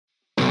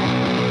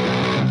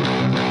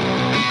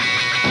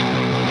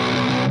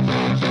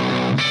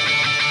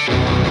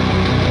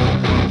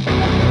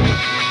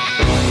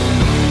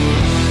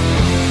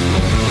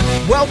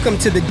Welcome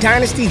to the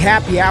Dynasty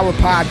Happy Hour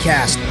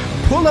podcast.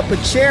 Pull up a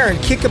chair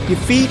and kick up your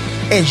feet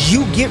as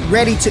you get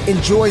ready to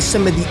enjoy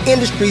some of the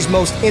industry's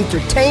most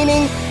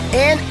entertaining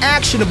and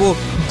actionable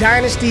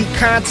Dynasty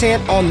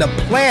content on the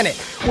planet.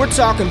 We're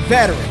talking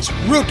veterans,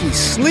 rookies,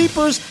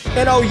 sleepers,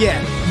 and oh yeah,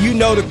 you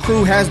know the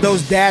crew has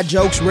those dad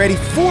jokes ready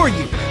for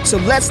you. So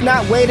let's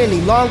not wait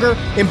any longer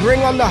and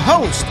bring on the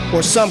host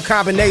or some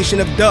combination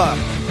of Doug,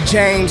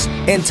 James,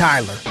 and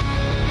Tyler.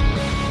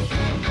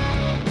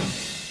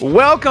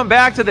 Welcome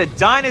back to the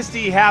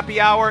Dynasty Happy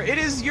Hour. It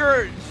is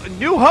your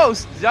new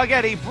host, Doug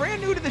Eddy,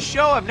 brand new to the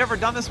show. I've never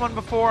done this one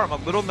before. I'm a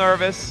little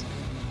nervous.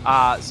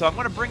 So I'm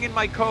going to bring in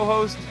my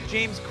co-host,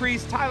 James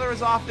Crease. Tyler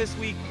is off this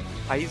week.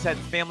 He's had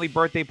family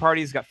birthday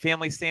parties, got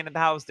family staying at the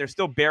house. They're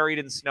still buried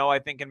in snow, I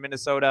think, in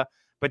Minnesota.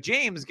 But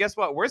James, guess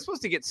what? We're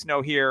supposed to get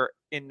snow here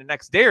in the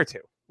next day or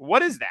two.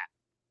 What is that?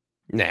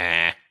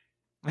 Nah.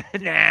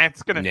 It's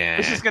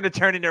just gonna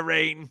turn into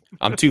rain.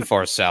 I'm too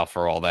far south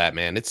for all that,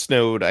 man. It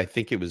snowed. I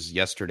think it was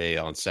yesterday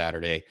on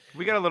Saturday.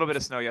 We got a little bit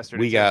of snow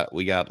yesterday.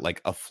 We got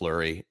like a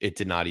flurry. It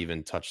did not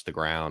even touch the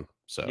ground.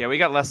 So yeah, we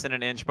got less than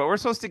an inch, but we're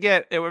supposed to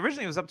get.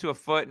 Originally, it was up to a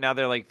foot. Now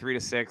they're like 3 to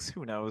 6.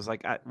 Who knows?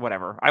 Like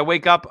whatever. I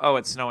wake up. Oh,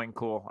 it's snowing.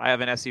 Cool. I have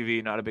an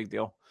SUV. Not a big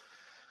deal.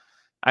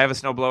 I have a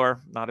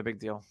snowblower. Not a big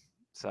deal.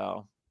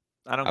 So.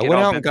 I went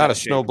out and got a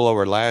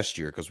snowblower last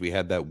year because we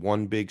had that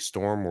one big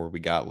storm where we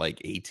got like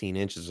 18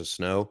 inches of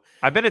snow.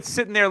 I bet it's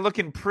sitting there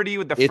looking pretty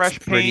with the fresh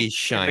paint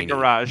shiny. in the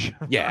garage.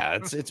 Yeah,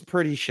 it's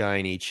pretty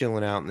shiny,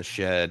 chilling out in the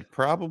shed.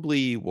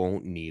 Probably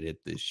won't need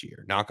it this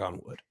year. Knock on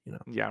wood.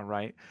 Yeah,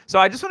 right. So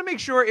I just want to make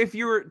sure if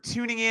you're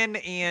tuning in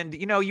and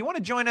you want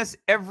to join us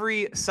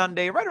every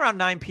Sunday right around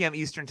 9 p.m.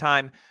 Eastern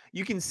time.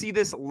 You can see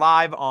this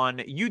live on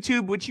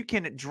YouTube, which you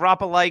can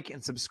drop a like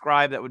and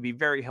subscribe. That would be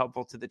very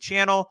helpful to the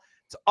channel.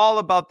 It's all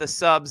about the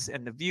subs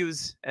and the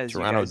views. As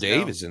Toronto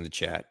Dave is in the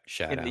chat.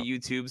 Shout out. The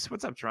YouTubes.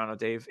 What's up, Toronto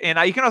Dave? And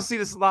you can also see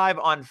this live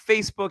on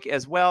Facebook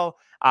as well.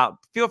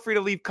 Feel free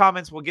to leave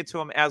comments. We'll get to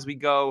them as we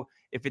go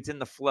if it's in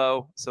the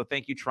flow. So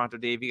thank you, Toronto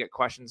Dave. You got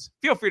questions,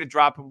 feel free to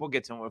drop them. We'll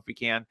get to them if we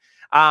can.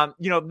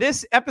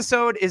 This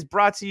episode is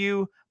brought to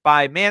you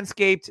by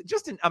Manscaped.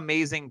 Just an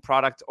amazing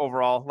product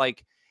overall.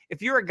 Like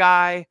if you're a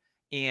guy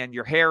and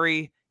you're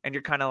hairy and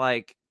you're kind of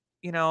like,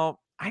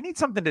 I need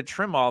something to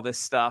trim all this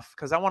stuff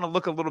because I want to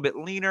look a little bit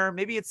leaner.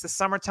 Maybe it's the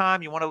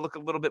summertime. You want to look a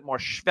little bit more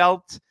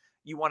svelte.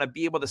 You want to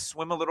be able to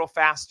swim a little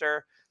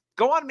faster.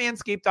 Go on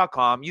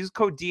manscaped.com. Use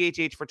code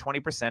DHH for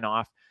 20%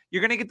 off.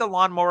 You're going to get the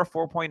Lawnmower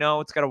 4.0.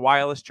 It's got a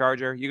wireless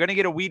charger. You're going to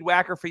get a weed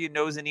whacker for your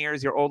nose and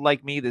ears. You're old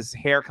like me. There's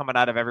hair coming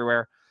out of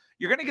everywhere.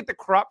 You're going to get the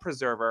crop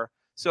preserver.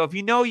 So if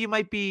you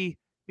might be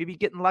maybe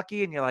getting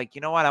lucky and you're like,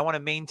 you know what? I want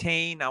to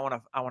maintain. I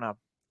want to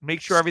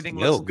make sure everything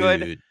looks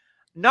good.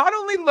 Not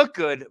only look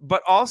good,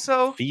 but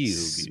also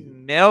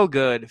smell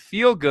good,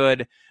 feel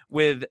good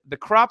with the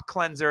crop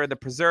cleanser, the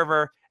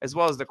preserver, as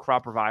well as the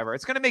crop reviver.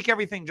 It's going to make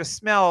everything just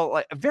smell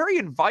like very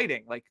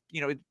inviting. Like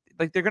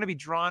they're going to be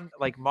drawn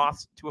like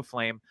moths to a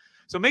flame.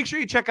 So make sure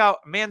you check out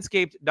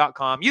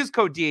manscaped.com. Use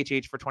code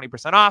DHH for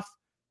 20% off.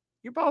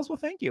 Your balls will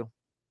thank you.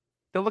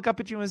 They'll look up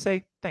at you and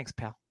say, thanks,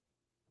 pal.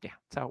 Yeah,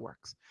 that's how it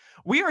works.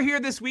 We are here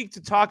this week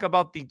to talk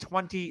about the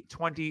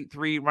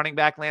 2023 running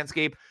back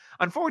landscape.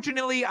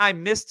 Unfortunately, I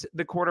missed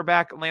the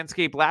quarterback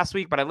landscape last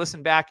week, but I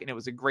listened back and it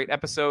was a great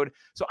episode.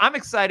 So I'm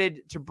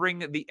excited to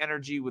bring the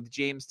energy with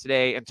James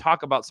today and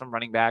talk about some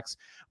running backs.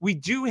 We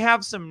do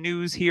have some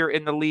news here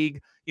in the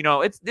league.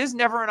 There's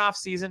never an off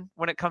season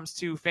when it comes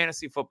to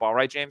fantasy football,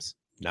 right, James?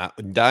 Not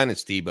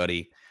Dynasty,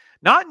 buddy.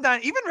 Not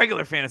in even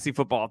regular fantasy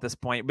football at this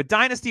point, but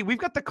Dynasty, we've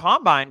got the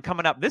Combine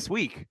coming up this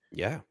week.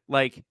 Yeah.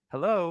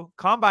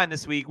 Combine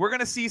this week. We're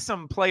going to see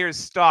some players'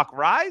 stock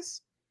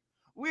rise.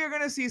 We are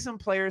going to see some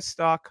players'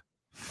 stock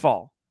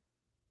fall.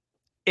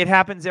 It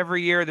happens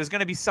every year. There's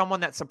going to be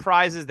someone that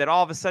surprises that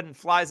all of a sudden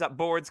flies up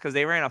boards because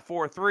they ran a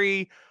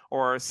 4.3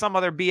 or some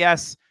other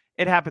BS.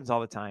 It happens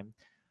all the time.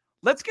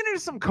 Let's get into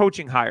some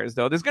coaching hires,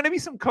 though. There's going to be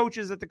some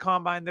coaches at the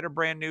Combine that are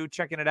brand new,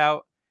 checking it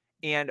out.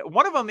 And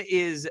one of them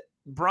is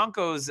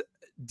Broncos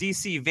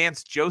DC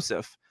Vance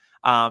Joseph.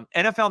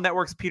 NFL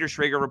Network's Peter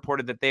Schrager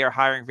reported that they are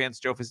hiring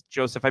Vance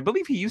Joseph. I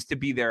believe he used to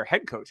be their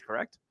head coach,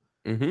 correct?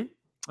 Mm-hmm.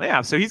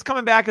 Yeah, so he's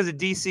coming back as a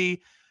DC.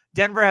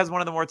 Denver has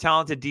one of the more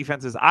talented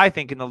defenses, I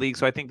think, in the league,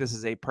 so I think this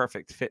is a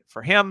perfect fit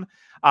for him.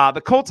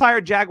 The Colts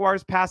hired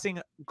Jaguars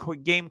passing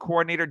game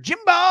coordinator Jim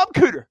Bob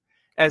Cooter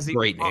as the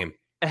great name.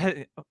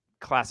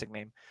 Classic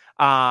name.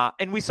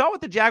 And we saw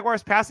what the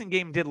Jaguars passing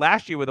game did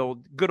last year with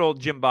good old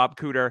Jim Bob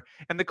Cooter.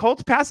 And the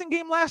Colts passing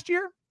game last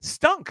year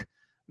stunk.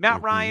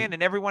 Matt Ryan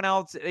and everyone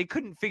else, they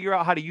couldn't figure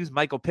out how to use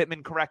Michael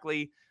Pittman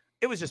correctly.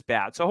 It was just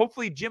bad. So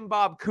hopefully Jim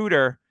Bob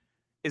Cooter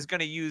is going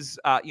to use,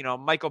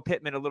 Michael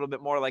Pittman a little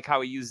bit more like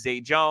how he used Zay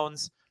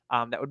Jones.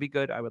 That would be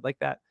good. I would like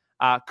that.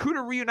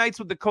 Cooter reunites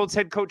with the Colts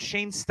head coach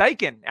Shane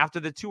Steichen after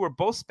the two were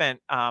both spent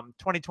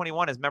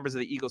 2021 as members of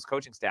the Eagles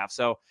coaching staff.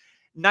 So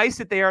nice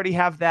that they already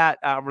have that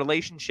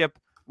relationship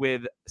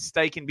with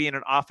Steichen being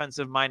an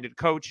offensive-minded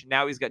coach.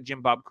 Now he's got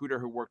Jim Bob Cooter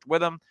who worked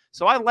with him.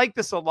 So I like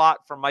this a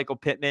lot for Michael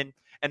Pittman.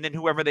 and then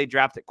whoever they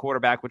draft at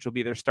quarterback, which will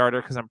be their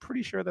starter, because I'm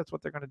pretty sure that's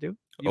what they're going to do.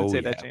 You would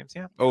say that, James?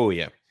 Yeah. Oh,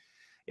 yeah.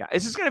 Yeah,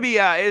 it's just going to be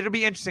it'll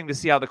be interesting to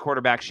see how the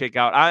quarterbacks shake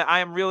out. I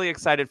am really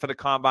excited for the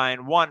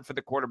combine, one, for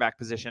the quarterback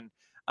position,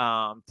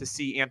 to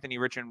see Anthony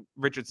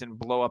Richardson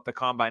blow up the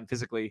combine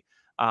physically.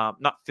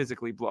 Not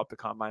physically blow up the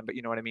combine, but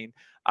you know what I mean.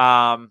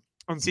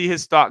 And see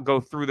his stock go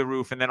through the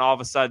roof, and then all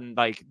of a sudden,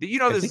 like,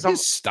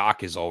 his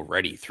stock is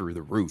already through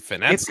the roof,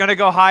 and it's going to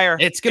go higher.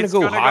 It's going to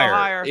go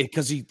higher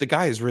because the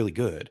guy is really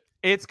good.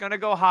 It's going to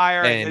go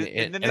higher,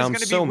 and then there's going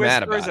to be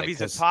whispers of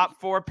he's a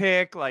top 4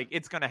 pick. Like,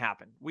 it's going to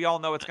happen. We all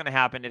know it's going to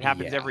happen. It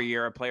happens every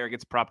year. A player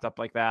gets propped up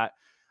like that.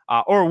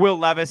 Or Will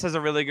Levis has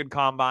a really good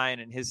combine,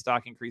 and his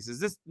stock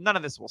increases. None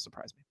of this will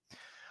surprise me.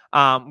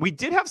 We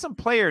did have some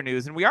player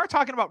news, and we are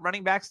talking about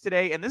running backs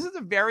today, and this is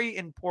a very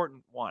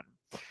important one.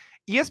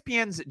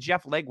 ESPN's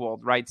Jeff Legwold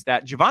writes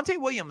that Javonte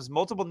Williams'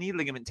 multiple knee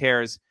ligament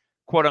tears,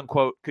 quote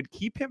unquote, could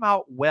keep him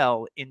out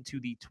well into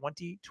the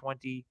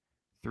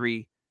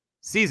 2023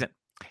 season.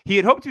 He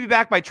had hoped to be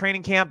back by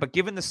training camp, but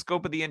given the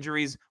scope of the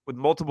injuries with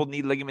multiple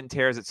knee ligament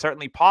tears, it's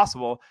certainly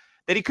possible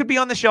that he could be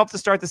on the shelf to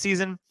start the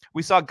season.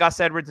 We saw Gus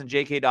Edwards and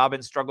J.K.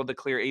 Dobbins struggle to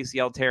clear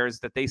ACL tears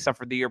that they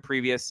suffered the year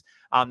previous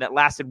that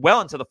lasted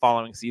well into the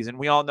following season.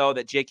 We all know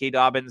that J.K.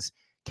 Dobbins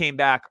came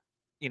back,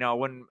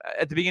 when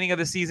at the beginning of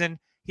the season,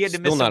 he had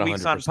to miss some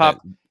weeks on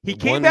PUP. He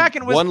came back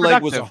and was one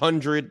productive. Leg was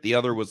 100, the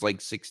other was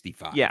like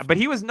 65. Yeah, but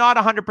he was not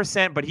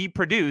 100%, but he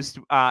produced.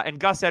 And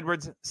Gus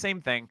Edwards,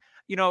 same thing.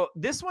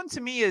 This one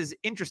to me is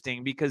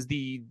interesting because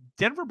the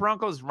Denver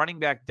Broncos running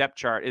back depth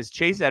chart is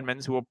Chase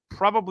Edmonds, who will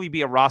probably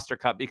be a roster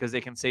cut because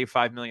they can save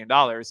 $5 million.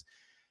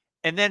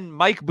 And then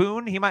Mike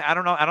Boone, I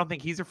don't know. I don't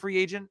think he's a free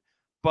agent,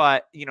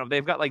 but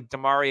they've got like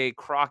Demarie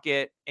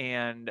Crockett,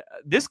 and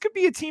this could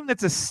be a team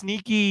that's a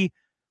sneaky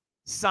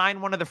sign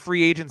one of the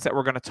free agents that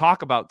we're going to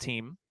talk about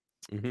team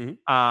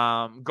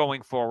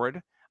going forward.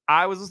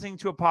 I was listening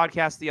to a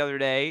podcast the other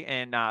day,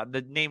 and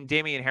the name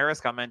Damian Harris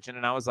got mentioned,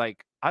 and I was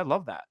like, I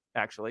love that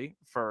actually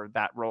for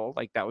that role.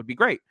 Like, that would be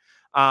great.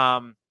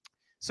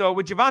 So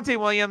with Javonte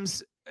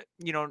Williams,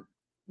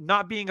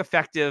 not being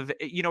effective,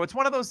 it's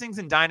one of those things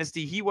in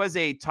Dynasty. He was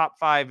a top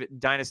 5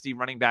 Dynasty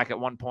running back at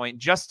one point,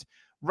 just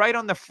right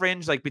on the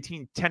fringe, like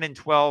between 10 and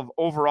 12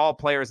 overall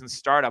players in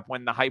startup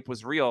when the hype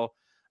was real,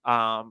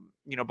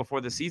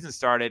 before the season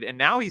started. And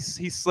now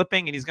he's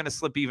slipping, and he's going to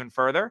slip even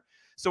further.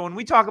 So when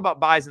we talk about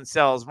buys and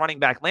sells, running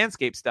back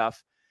landscape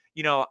stuff,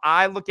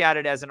 I look at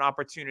it as an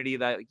opportunity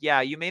that,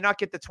 you may not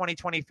get the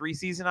 2023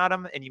 season out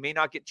of him, and you may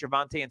not get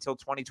Javonte until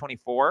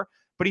 2024,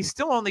 but he's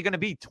still only going to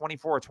be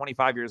 24 or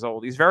 25 years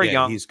old. He's very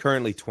young. He's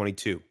currently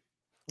 22.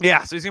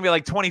 Yeah, so he's going to be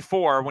like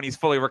 24 when he's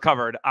fully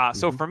recovered.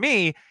 So for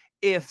me,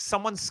 if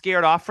someone's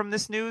scared off from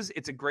this news,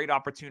 it's a great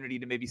opportunity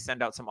to maybe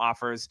send out some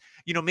offers.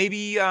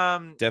 Maybe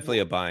definitely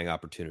a buying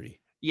opportunity.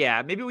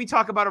 Yeah, maybe we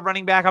talk about a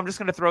running back. I'm just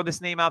going to throw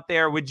this name out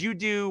there. Would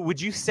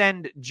you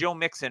send Joe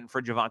Mixon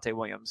for Javonte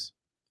Williams?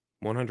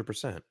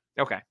 100%.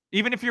 Okay.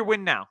 Even if you're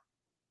win now,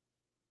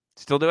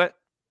 still do it?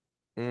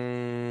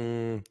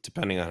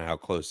 Depending on how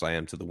close I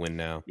am to the win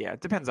now. Yeah,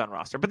 it depends on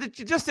roster. But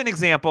just an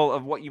example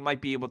of what you might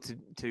be able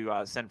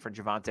to send for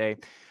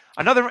Javonte.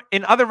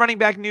 In other running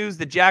back news,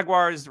 the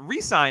Jaguars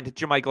re-signed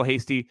JaMycal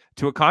Hasty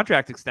to a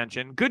contract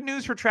extension. Good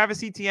news for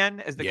Travis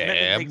Etienne as the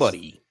commitment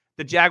makes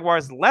the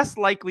Jaguars less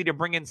likely to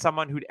bring in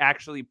someone who'd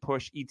actually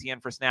push Etienne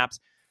for snaps.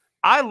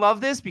 I love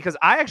this because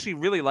I actually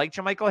really like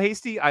JaMycal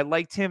Hasty. I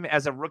liked him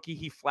as a rookie.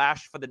 He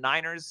flashed for the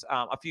Niners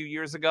a few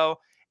years ago.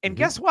 And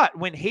guess what?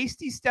 When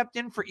Hasty stepped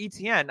in for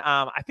Etienne,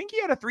 I think he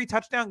had a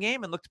 3-touchdown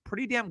game and looked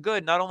pretty damn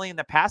good, not only in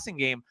the passing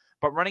game,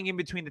 but running in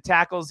between the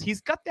tackles.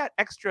 He's got that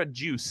extra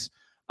juice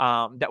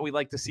that we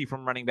like to see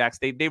from running backs.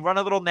 They run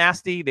a little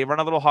nasty. They run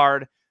a little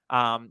hard.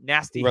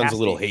 Nasty. He runs a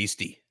little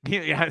hasty.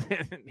 Yeah,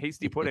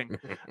 hasty pudding.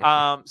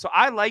 So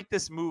I like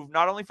this move,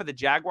 not only for the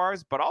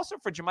Jaguars, but also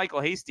for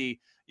JaMycal Hasty.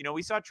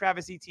 We saw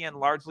Travis Etienne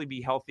largely be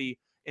healthy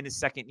in his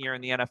second year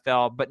in the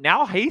NFL, but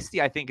now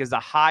Hasty, I think, is a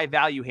high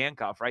value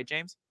handcuff, right,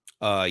 James?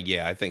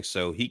 Yeah, I think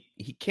so. He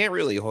can't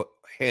really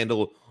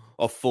handle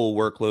a full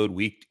workload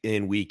week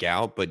in, week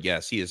out, but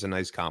yes, he is a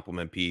nice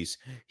complement piece.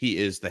 He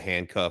is the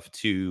handcuff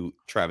to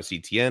Travis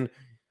Etienne.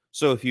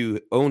 So if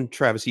you own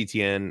Travis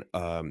Etienne,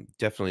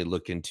 definitely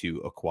look into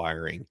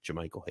acquiring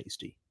JaMycal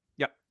Hasty.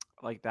 Yep,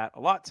 I like that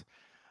a lot.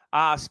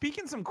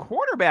 Speaking some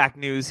quarterback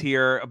news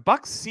here,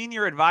 Bucs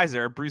senior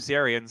advisor, Bruce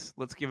Arians,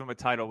 let's give him a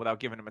title without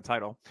giving him a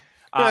title,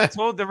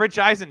 told the Rich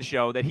Eisen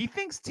show that he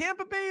thinks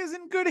Tampa Bay is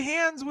in good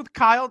hands with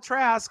Kyle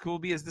Trask,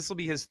 this will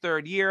be his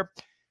third year.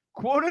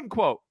 Quote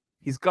unquote,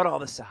 he's got all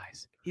the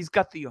size. He's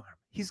got the arm.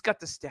 He's got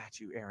the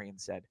statue,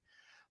 Arians said.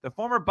 The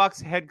former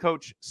Bucs head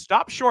coach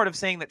stopped short of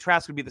saying that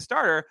Trask would be the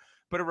starter,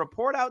 but a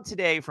report out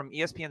today from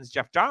ESPN's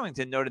Jeff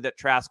Darlington noted that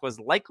Trask was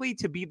likely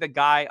to be the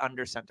guy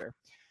under center.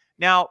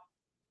 Now,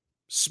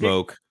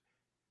 smoke.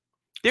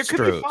 There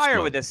could be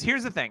fire with this.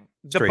 Here's the thing.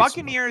 The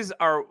Buccaneers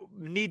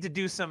need to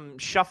do some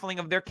shuffling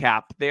of their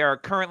cap. They are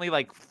currently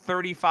like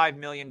 $35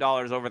 million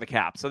over the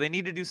cap. So they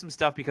need to do some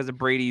stuff because of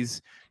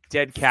Brady's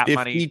dead cap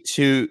money.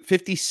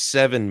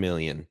 57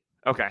 million.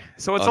 Okay,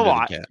 so it's a under the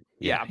lot. cap.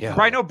 Yeah. Yeah.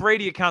 I know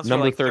Brady accounts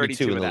Number for like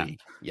 32 32 in of the that. league.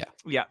 Yeah.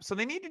 Yeah, so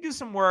they need to do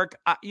some work.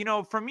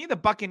 For me, the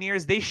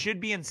Buccaneers, they should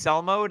be in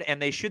sell mode,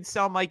 and they should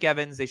sell Mike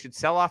Evans. They should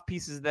sell off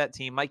pieces of that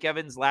team. Mike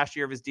Evans, last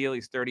year of his deal,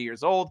 he's 30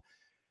 years old.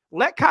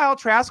 Let Kyle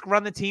Trask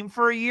run the team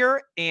for a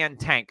year and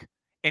tank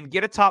and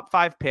get a top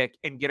 5 pick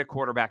and get a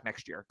quarterback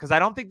next year, because I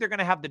don't think they're going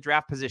to have the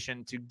draft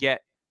position to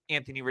get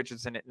Anthony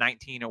Richardson at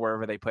 19 or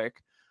wherever they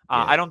pick.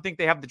 I don't think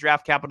they have the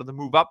draft capital to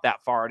move up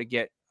that far to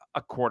get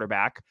a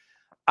quarterback.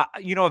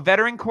 A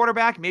veteran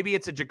quarterback, maybe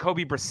it's a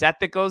Jacoby Brissett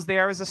that goes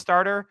there as a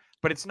starter,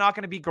 but it's not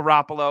going to be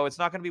Garoppolo. It's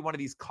not going to be one of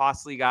these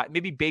costly guys.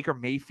 Maybe Baker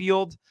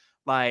Mayfield.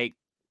 Like,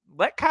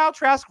 let Kyle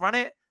Trask run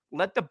it.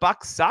 Let the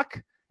Bucs suck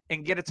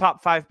and get a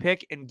top 5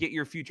 pick and get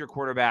your future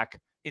quarterback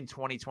in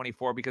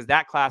 2024, because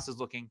that class is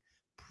looking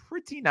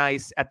pretty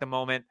nice at the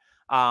moment.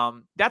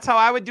 That's how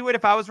I would do it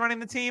if I was running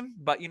the team.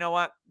 But you know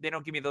what? They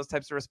don't give me those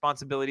types of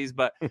responsibilities.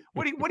 But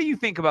what do you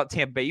think about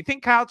Tampa Bay? You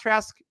think Kyle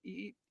Trask?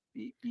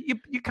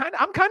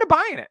 I'm kind of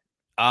buying it.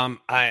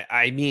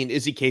 I mean,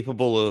 is he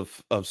capable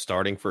of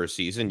starting for a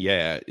season?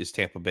 Yeah. Is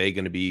Tampa Bay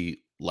going to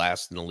be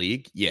last in the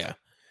league? Yeah,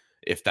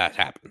 if that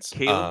happens.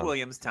 Caleb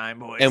Williams time,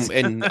 boys.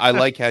 And I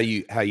like how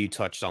you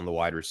touched on the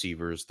wide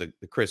receivers, the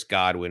Chris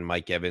Godwin,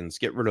 Mike Evans.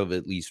 Get rid of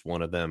at least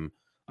one of them.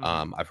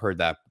 I've heard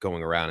that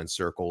going around in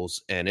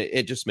circles, and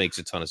it just makes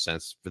a ton of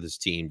sense for this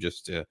team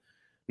just to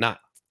not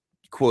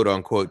quote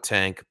unquote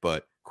tank,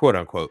 but quote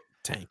unquote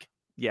tank.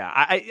 Yeah,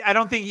 I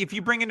don't think if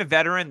you bring in a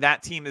veteran,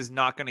 that team is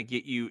not going to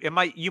get you.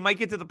 You might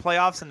get to the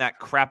playoffs in that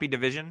crappy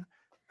division,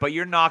 but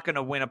you're not going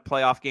to win a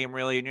playoff game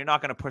really, and you're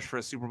not going to push for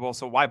a Super Bowl.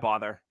 So why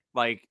bother?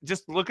 Like,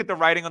 just look at the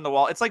writing on the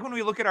wall. It's like when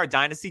we look at our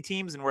dynasty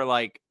teams and we're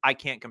like, I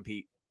can't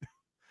compete.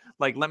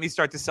 Like, let me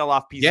start to sell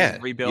off pieces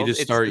and rebuild. You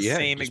just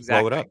same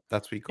exact blow it thing. up.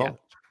 That's what you call it.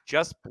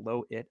 Just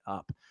blow it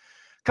up.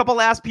 Couple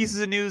last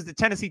pieces of news. The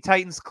Tennessee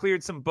Titans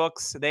cleared some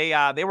books. They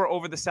were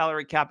over the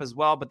salary cap as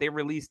well, but they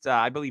released,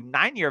 I believe,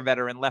 9-year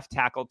veteran left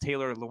tackle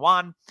Taylor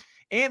Lewan,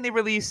 and they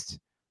released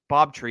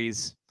Bob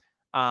Trees.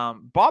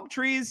 Bob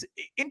Trees,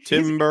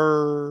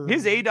 Timber.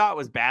 His ADOT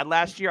was bad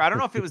last year. I don't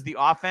know if it was the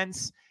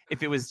offense,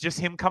 if it was just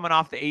him coming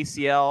off the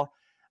ACL.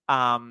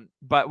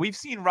 But we've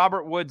seen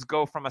Robert Woods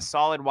go from a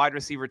solid wide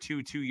receiver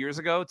 2 years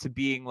ago to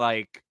being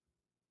like,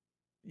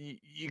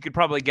 you could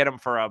probably get him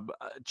for a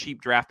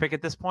cheap draft pick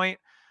at this point.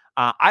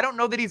 I don't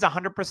know that he's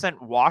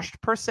 100%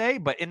 washed per se,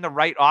 but in the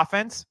right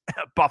offense,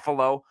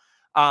 Buffalo,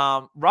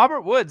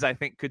 Robert Woods, I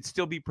think, could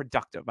still be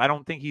productive. I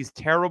don't think he's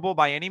terrible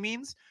by any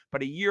means,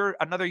 but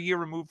another year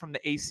removed from the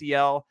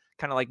ACL,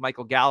 kind of like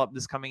Michael Gallup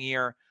this coming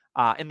year,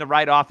 in the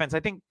right offense,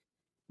 I think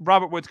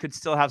Robert Woods could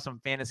still have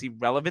some fantasy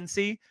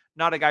relevancy.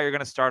 Not a guy you're going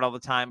to start all the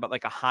time, but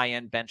like a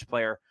high-end bench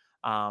player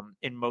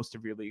in most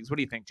of your leagues. What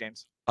do you think,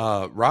 James?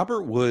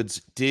 Robert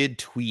Woods did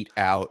tweet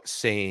out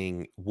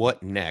saying,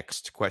 "What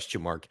next?" ?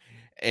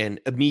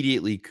 And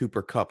immediately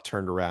Cooper Kupp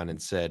turned around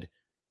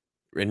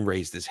and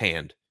raised his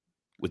hand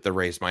with the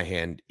raise my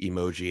hand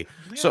emoji.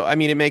 Yeah. So, I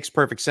mean, it makes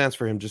perfect sense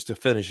for him just to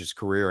finish his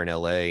career in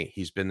LA.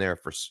 He's been there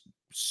for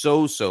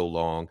so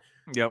long.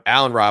 Yep.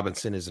 Allen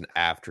Robinson is an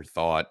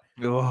afterthought.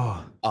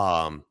 Oh.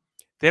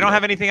 They don't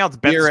have anything else.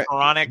 Ben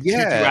Skowronek, Tutu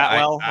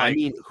Atwell. I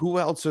mean, who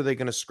else are they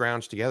going to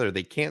scrounge together?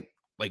 They can't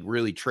like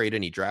really trade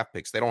any draft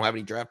picks. They don't have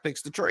any draft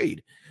picks to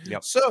trade.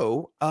 Yep.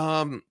 So,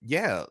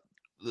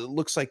 it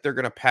looks like they're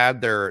going to pad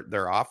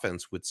their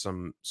offense with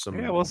some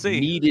we'll see.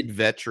 Needed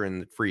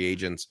veteran free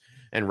agents,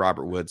 and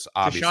Robert Woods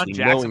obviously DeSean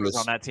Jackson was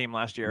on that team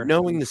last year.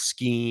 Knowing the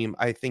scheme,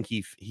 I think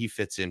he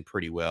fits in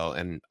pretty well,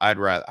 and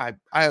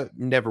I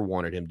never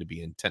wanted him to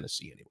be in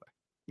Tennessee anyway.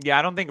 Yeah,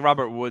 I don't think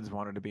Robert Woods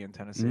wanted to be in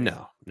Tennessee.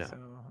 No. So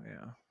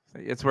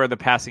yeah, it's where the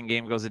passing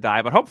game goes to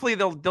die. But hopefully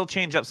they'll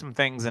change up some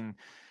things and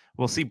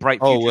we'll see bright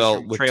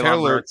futures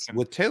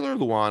with Taylor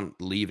Lewan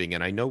leaving,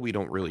 and I know we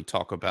don't really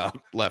talk about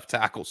left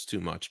tackles too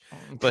much,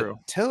 but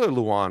Taylor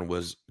Lewan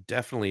was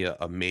definitely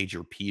a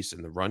major piece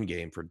in the run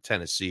game for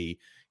Tennessee.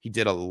 He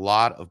did a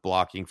lot of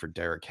blocking for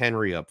Derrick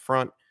Henry up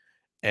front,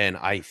 and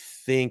I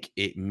think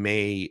it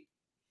may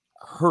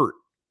hurt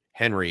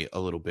Henry a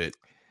little bit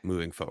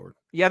moving forward.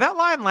 Yeah, that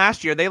line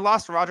last year, they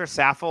lost Roger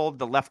Saffold,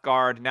 the left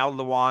guard, now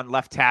Lewan,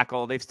 left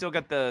tackle. They've still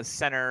got the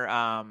center,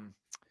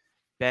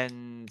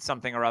 Ben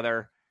something or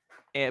other.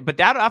 But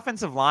that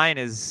offensive line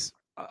is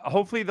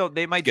hopefully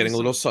they might getting a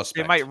little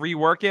suspect. They might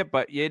rework it,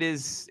 but it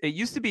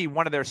used to be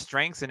one of their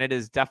strengths, and it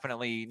is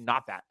definitely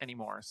not that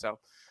anymore. So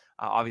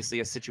obviously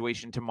a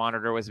situation to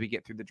monitor as we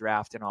get through the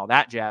draft and all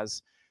that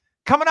jazz.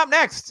 Coming up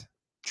next,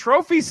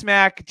 Trophy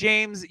Smack.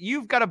 James,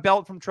 you've got a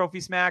belt from Trophy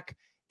Smack.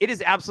 It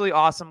is absolutely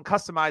awesome,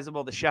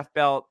 customizable, the chef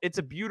belt. It's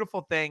a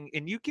beautiful thing,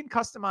 and you can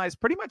customize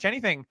pretty much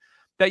anything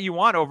that you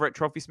want over at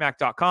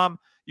trophysmack.com.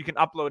 You can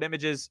upload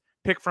images,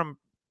 pick from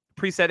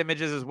preset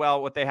images as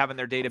well, what they have in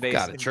their database.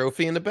 Got a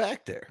trophy in the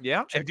back there.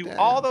 Yeah, and do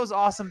all those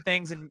awesome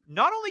things. And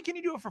not only can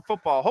you do it for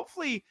football,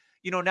 hopefully,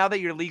 now that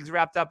your league's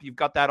wrapped up, you've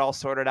got that all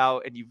sorted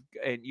out, and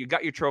you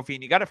got your trophy,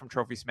 and you got it from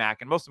Trophy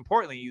Smack. And most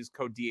importantly, use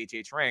code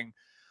DHHRing.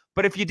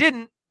 But if you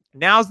didn't,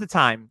 now's the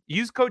time.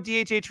 Use code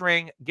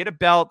DHHRing, get a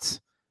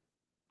belt,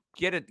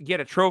 get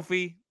a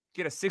trophy,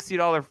 get a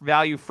 $60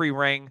 value free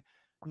ring.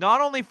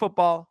 Not only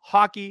football,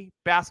 hockey,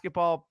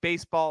 basketball,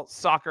 baseball,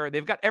 soccer.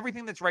 They've got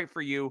everything that's right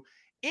for you.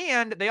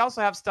 And they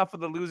also have stuff for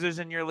the losers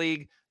in your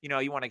league. You know,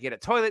 you want to get a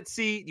toilet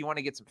seat, you want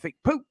to get some fake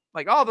poop,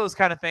 like all those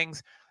kind of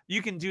things.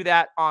 You can do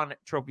that on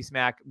Trophy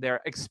Smack.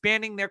 They're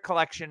expanding their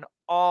collection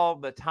all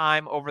the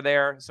time over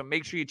there. So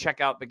make sure you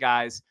check out the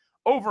guys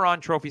over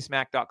on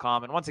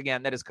TrophySmack.com. And once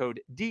again, that is code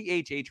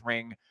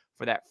DHHRing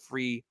for that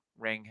free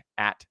ring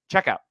at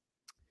checkout.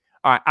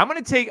 All right, I'm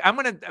going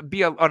to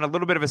be on a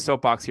little bit of a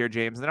soapbox here,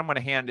 James, and then I'm going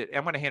to hand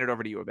it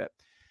over to you a bit.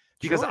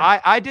 Because Sure.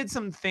 I did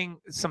some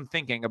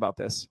thinking about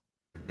this.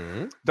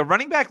 Mm-hmm. The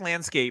running back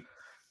landscape,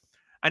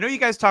 I know you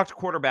guys talked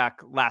quarterback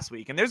last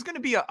week, and there's going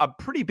to be a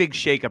pretty big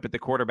shakeup at the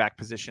quarterback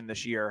position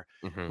this year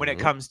when it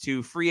comes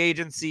to free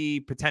agency,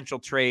 potential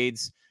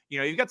trades. You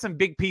know, you've got some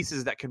big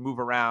pieces that can move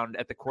around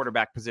at the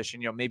quarterback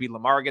position. You know, maybe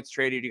Lamar gets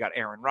traded. You got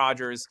Aaron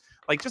Rodgers,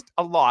 like just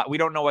a lot. We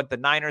don't know what the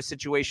Niners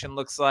situation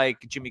looks like.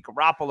 Jimmy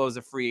Garoppolo is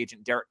a free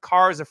agent. Derek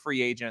Carr is a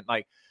free agent.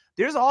 Like,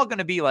 there's all going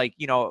to be like,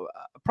 you know,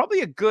 probably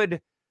a good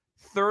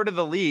third of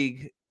the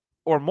league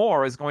or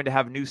more is going to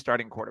have new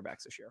starting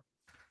quarterbacks this year.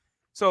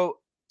 So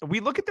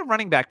we look at the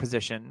running back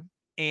position,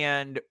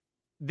 and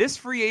this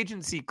free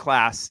agency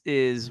class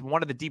is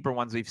one of the deeper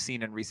ones we've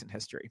seen in recent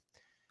history.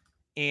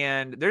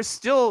 And there's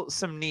still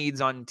some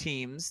needs on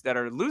teams that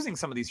are losing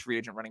some of these free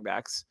agent running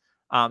backs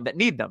that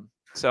need them.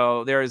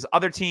 So there's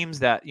other teams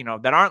that, you know,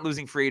 that aren't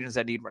losing free agents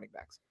that need running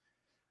backs.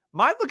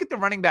 My look at the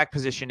running back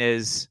position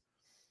is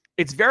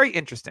it's very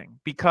interesting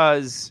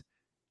because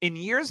in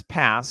years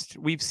past,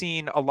 we've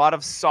seen a lot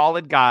of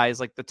solid guys,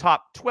 like the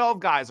top 12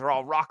 guys are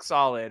all rock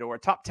solid, or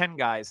top 10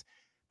 guys,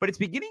 but it's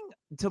beginning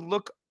to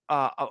look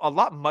a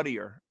lot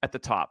muddier at the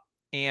top.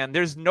 And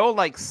there's no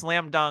like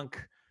slam dunk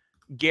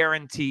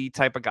guarantee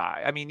type of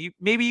guy. I mean,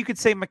 maybe you could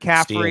say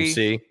McCaffrey.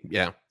 CMC,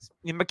 yeah.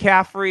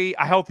 McCaffrey,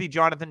 a healthy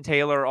Jonathan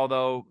Taylor,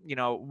 although, you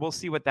know, we'll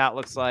see what that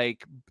looks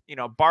like. You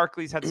know,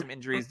 Barkley's had some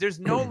injuries. There's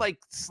no like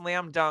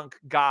slam dunk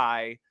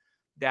guy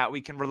that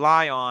we can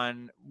rely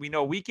on. We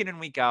know week in and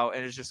week out,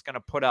 and is just going to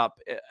put up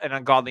an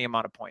ungodly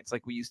amount of points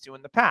like we used to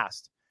in the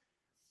past.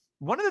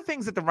 One of the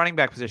things at the running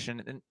back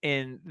position,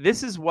 and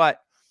this is what,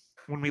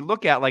 when we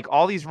look at like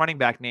all these running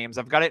back names,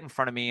 I've got it in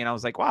front of me, and I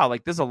was like, wow,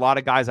 like there's a lot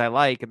of guys I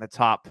like in the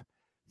top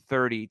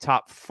 30,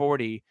 top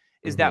 40,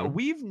 is that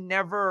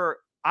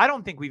I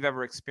don't think we've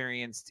ever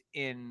experienced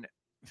in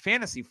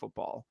fantasy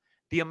football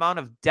the amount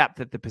of depth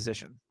at the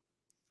position.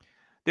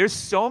 There's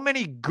so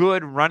many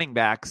good running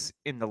backs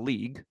in the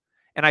league.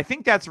 And I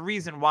think that's the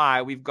reason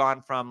why we've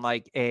gone from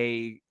like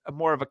a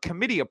more of a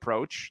committee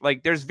approach.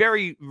 Like there's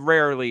very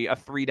rarely a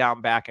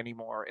 3-down back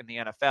anymore in the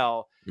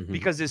NFL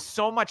because there's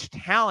so much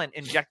talent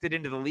injected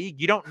into the league.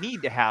 You don't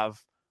need to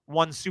have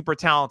one super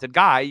talented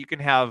guy. You can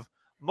have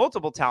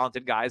multiple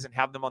talented guys and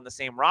have them on the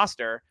same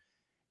roster.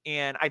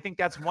 And I think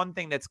that's one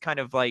thing that's kind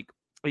of like,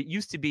 it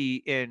used to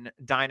be in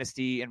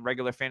dynasty and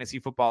regular fantasy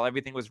football,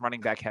 everything was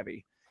running back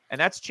heavy. And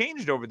that's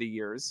changed over the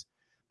years.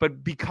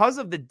 But because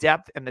of the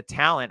depth and the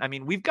talent, I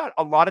mean, we've got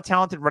a lot of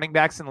talented running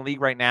backs in the league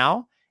right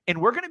now,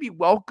 and we're going to be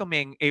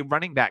welcoming a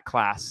running back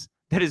class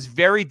that is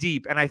very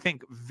deep and I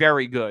think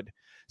very good.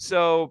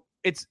 So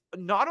it's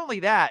not only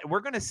that,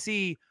 we're going to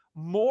see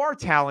more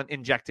talent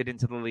injected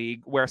into the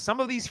league where some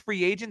of these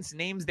free agents,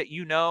 names that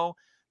you know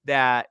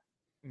that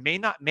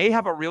may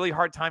have a really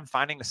hard time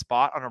finding a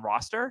spot on a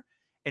roster,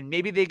 and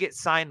maybe they get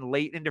signed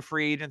late into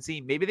free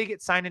agency, maybe they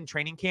get signed in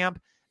training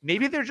camp,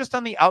 maybe they're just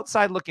on the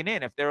outside looking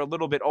in. If they're a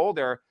little bit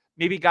older,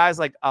 maybe guys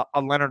like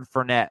a Leonard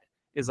Fournette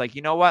is like,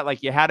 you know what,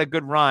 like you had a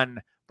good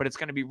run, but it's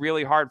going to be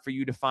really hard for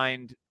you to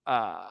find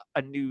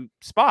a new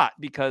spot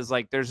because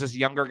like there's just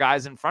younger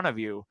guys in front of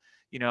you.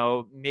 You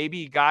know,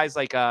 maybe guys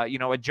like, you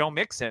know, a Joe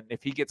Mixon,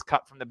 if he gets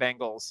cut from the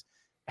Bengals,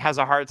 has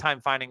a hard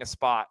time finding a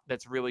spot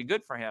that's really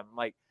good for him.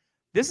 Like,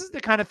 this is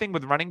the kind of thing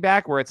with running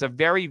back where it's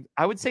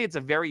I would say it's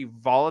a very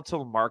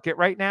volatile market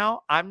right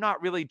now. I'm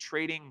not really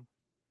trading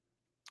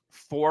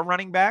for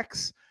running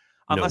backs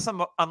unless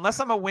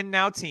I'm a win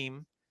now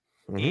team.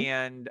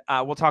 And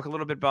we'll talk a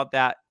little bit about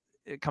that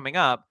coming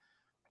up.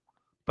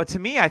 But to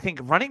me, I think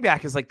running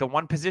back is like the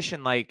one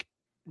position, like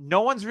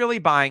no one's really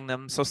buying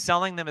them. So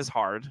selling them is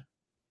hard,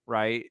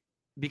 right?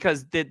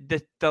 Because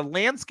the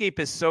landscape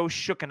is so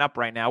shooken up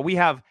right now. We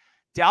have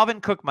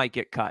Dalvin Cook might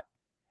get cut.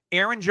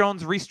 Aaron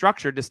Jones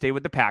restructured to stay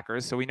with the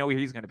Packers, so we know where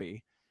he's going to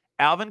be.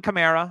 Alvin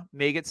Kamara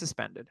may get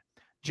suspended.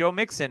 Joe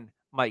Mixon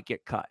might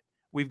get cut.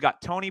 We've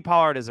got Tony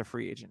Pollard as a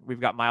free agent. We've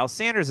got Miles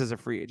Sanders as a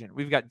free agent.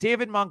 We've got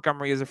David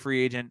Montgomery as a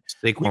free agent.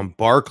 Saquon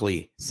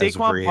Barkley.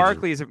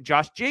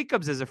 Josh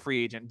Jacobs as a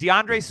free agent.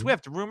 DeAndre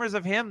Swift, rumors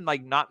of him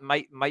like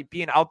might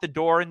be an out the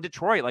door in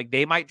Detroit. Like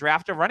they might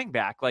draft a running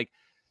back. Like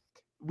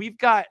we've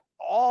got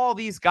all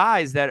these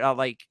guys that are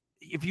like,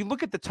 if you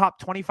look at the top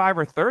 25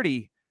 or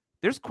 30,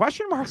 there's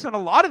question marks on a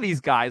lot of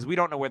these guys. We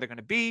don't know where they're going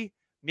to be.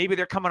 Maybe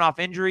they're coming off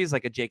injuries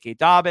like a J.K.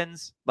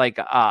 Dobbins, like,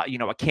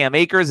 a Cam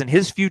Akers in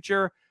his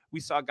future. We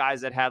saw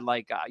guys that had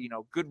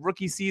good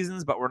rookie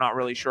seasons, but we're not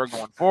really sure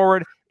going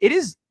forward.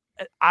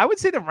 I would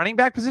say the running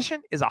back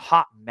position is a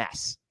hot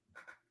mess.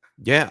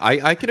 Yeah,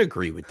 I can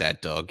agree with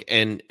that, Doug.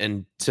 And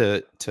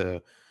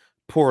to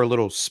pour a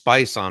little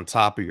spice on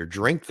top of your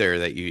drink there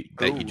that you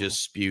Ooh.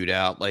 just spewed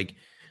out, like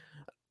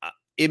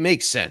it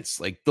makes sense.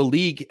 Like the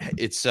league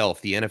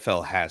itself, the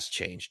NFL has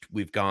changed.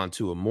 We've gone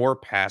to a more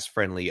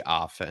pass-friendly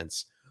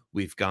offense.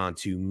 We've gone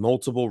to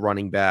multiple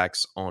running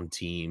backs on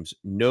teams.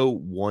 No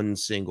one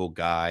single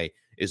guy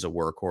is a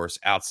workhorse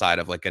outside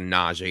of like a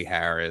Najee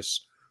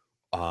Harris,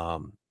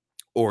 um,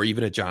 or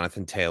even a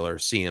Jonathan Taylor,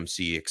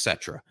 CMC,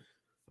 etc.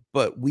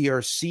 But we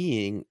are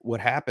seeing what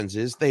happens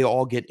is they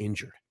all get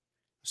injured.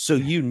 So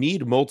you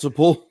need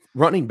multiple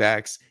running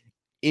backs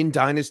in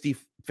dynasty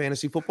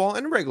fantasy football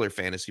and regular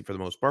fantasy for the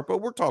most part, but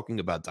we're talking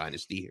about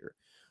dynasty here.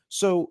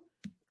 So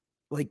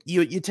like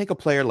you take a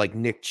player like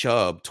Nick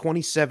Chubb,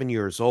 27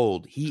 years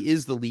old, he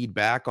is the lead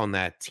back on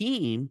that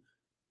team.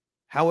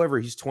 However,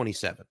 he's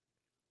 27.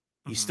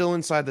 He's still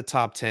inside the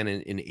top 10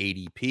 in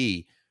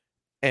ADP.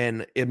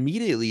 And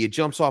immediately it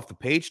jumps off the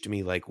page to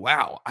me like,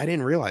 wow, I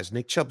didn't realize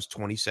Nick Chubb's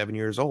 27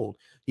 years old.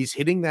 He's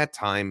hitting that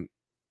time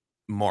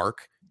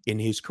mark in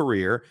his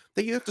career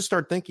that you have to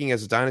start thinking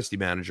as a dynasty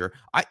manager.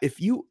 If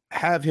you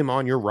have him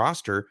on your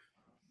roster,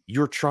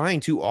 you're trying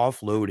to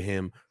offload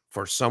him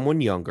for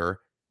someone younger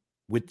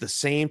with the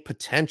same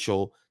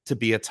potential to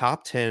be a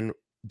top 10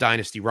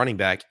 dynasty running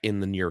back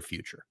in the near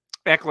future.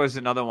 Eckler's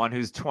another one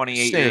who's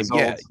 28 years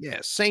old. Yeah,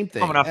 same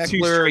thing. Coming off Eckler,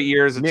 2 straight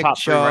years of Nick top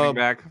 3 running Chubb,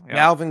 back. Yeah.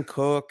 Dalvin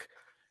Cook.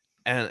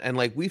 And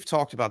like we've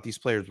talked about these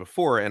players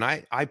before, and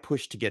I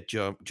pushed to get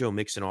Joe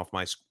Mixon off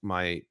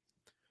my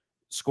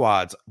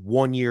squads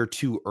 1 year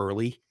too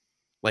early.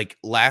 Like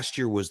last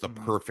year was the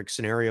perfect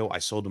scenario. I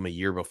sold him a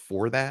year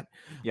before that.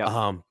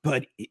 Yeah.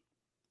 But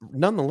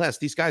nonetheless,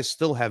 these guys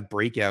still have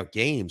breakout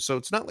games. So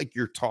it's not like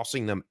you're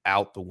tossing them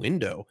out the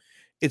window.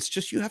 It's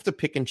just you have to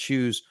pick and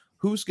choose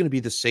who's going to be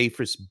the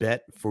safest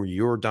bet for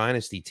your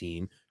dynasty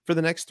team for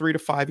the next 3 to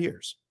 5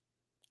 years.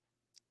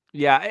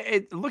 Yeah,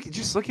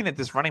 just looking at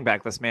this running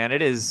back list, man,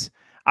 it is.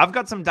 I've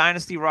got some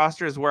dynasty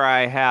rosters where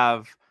I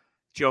have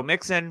Joe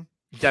Mixon,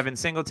 Devin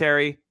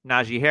Singletary,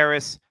 Najee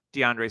Harris,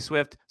 DeAndre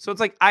Swift. So it's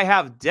like I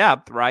have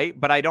depth, right?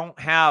 But I don't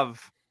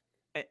have.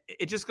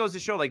 It just goes to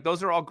show, like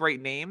those are all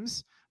great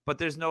names, but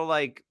there's no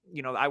like,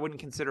 I wouldn't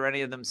consider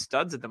any of them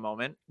studs at the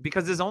moment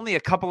because there's only a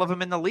couple of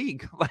them in the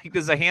league. Like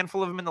there's a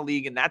handful of them in the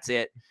league, and that's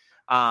it.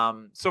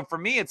 So for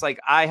me, it's like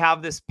I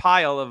have this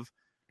pile of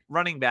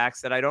running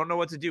backs that I don't know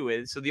what to do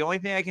with. So the only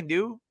thing I can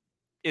do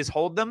is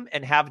hold them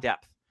and have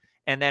depth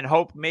and then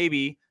hope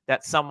maybe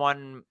that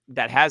someone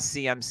that has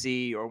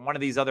CMC or one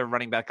of these other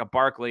running back at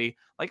Barkley,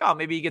 like, oh,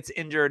 maybe he gets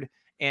injured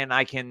and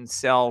I can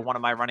sell one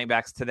of my running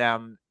backs to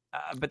them.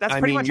 But that's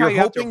pretty much how you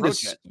have to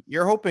approach it.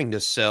 You're hoping to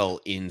sell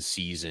in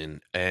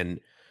season, and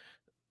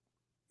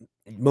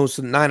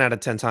most 9 out of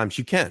 10 times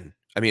you can.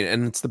 I mean,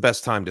 and it's the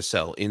best time to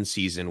sell in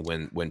season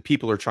when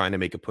people are trying to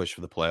make a push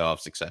for the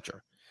playoffs,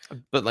 etc.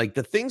 But like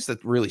the things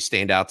that really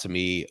stand out to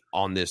me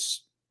on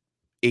this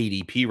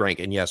ADP rank,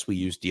 and yes, we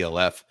use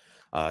DLF,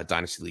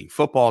 Dynasty League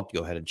Football.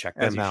 Go ahead and check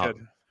them out.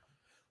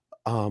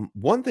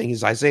 One thing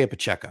is Isaiah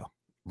Pacheco,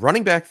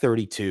 running back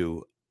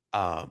 32.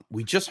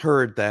 We just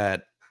heard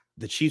that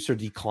the Chiefs are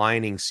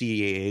declining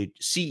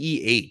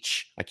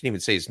CEH. I can't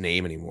even say his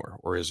name anymore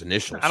or his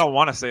initials. I don't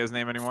want to say his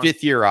name anymore.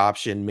 5th-year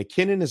option.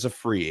 McKinnon is a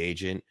free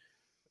agent.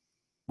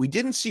 We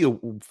didn't see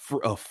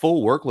a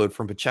full workload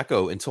from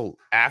Pacheco until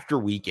after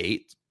week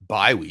 8,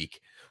 bye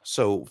week.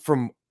 So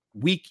from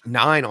week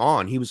 9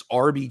 on, he was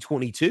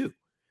RB22.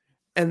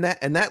 And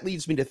that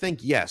leads me to think,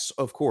 yes,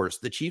 of course,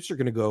 the Chiefs are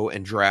going to go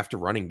and draft a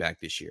running back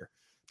this year.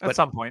 At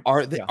some point.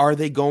 Are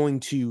they going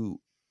to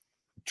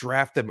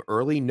draft them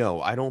early?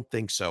 No, I don't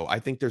think so. I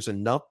think there's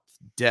enough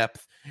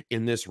depth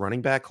in this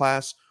running back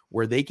class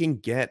where they can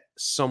get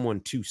someone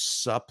to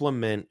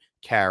supplement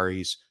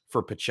carries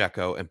for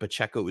Pacheco, and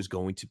Pacheco is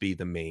going to be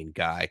the main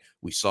guy.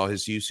 We saw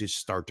his usage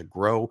start to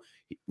grow.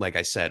 Like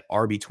I said,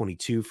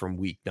 RB22 from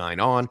week 9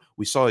 on.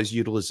 We saw his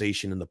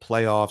utilization in the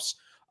playoffs.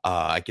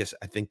 I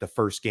think the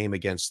first game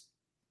against,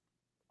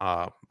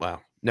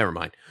 well, never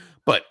mind.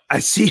 But I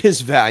see his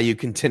value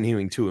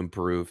continuing to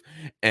improve.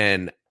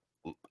 And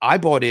I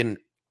bought in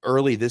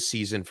early this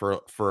season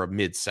for a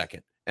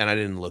mid-second, and I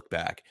didn't look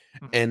back.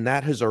 And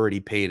that has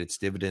already paid its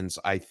dividends.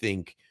 I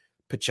think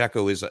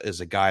Pacheco is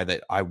a guy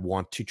that I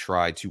want to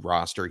try to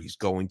roster. He's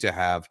going to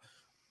have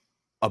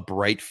a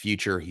bright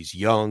future. He's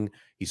young.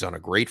 He's on a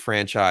great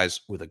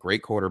franchise with a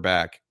great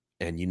quarterback.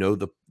 And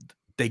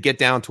they get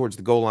down towards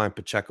the goal line,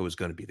 Pacheco is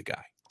going to be the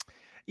guy.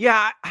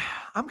 Yeah,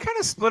 I'm kind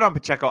of split on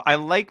Pacheco. I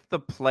like the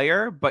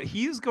player, but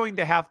he's going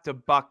to have to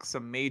buck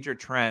some major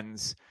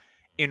trends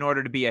in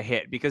order to be a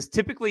hit, because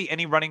typically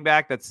any running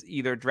back that's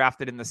either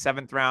drafted in the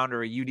 7th round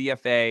or a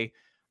UDFA,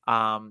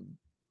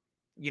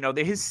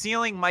 his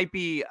ceiling might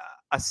be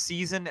a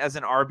season as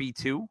an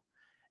RB2.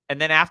 And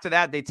then after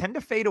that, they tend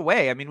to fade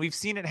away. I mean, we've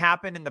seen it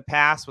happen in the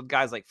past with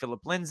guys like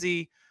Phillip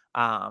Lindsay.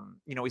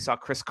 We saw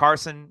Chris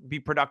Carson be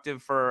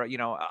productive for,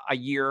 a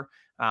year,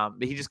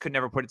 but he just could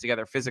never put it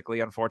together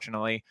physically,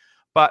 unfortunately.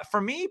 But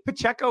for me,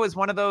 Pacheco is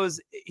one of those.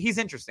 He's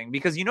interesting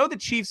because the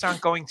Chiefs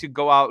aren't going to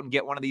go out and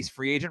get one of these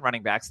free agent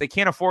running backs. They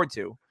can't afford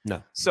to.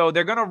 No. So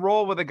they're going to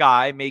roll with a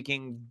guy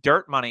making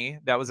dirt money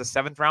that was a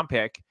 7th round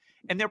pick.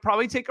 And they'll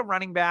probably take a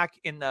running back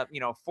in the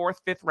 4th,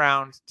 5th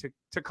round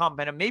to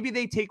complement him. Maybe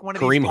they take one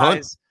of these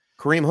guys.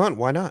 Kareem Hunt,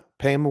 why not?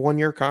 Pay him a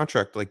 1-year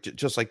contract,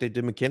 just like they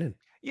did McKinnon.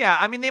 Yeah,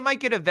 I mean, they might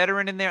get a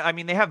veteran in there. I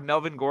mean, they have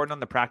Melvin Gordon on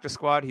the practice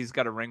squad. He's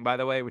got a ring, by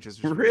the way, which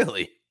is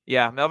really.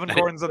 Yeah, Melvin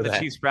Gordon's on the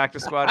Chiefs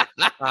practice squad.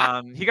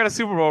 He got a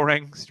Super Bowl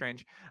ring.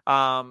 Strange.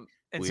 And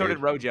Weird. So did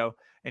Rojo,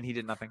 and he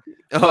did nothing.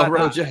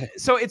 Rojo.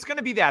 So it's going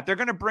to be that. They're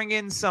going to bring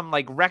in some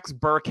like Rex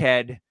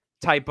Burkhead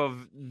type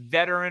of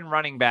veteran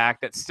running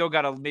back that's still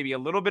got maybe a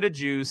little bit of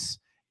juice,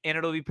 and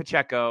it'll be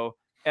Pacheco,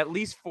 at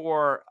least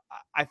for,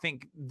 I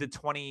think, the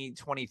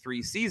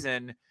 2023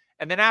 season.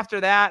 And then after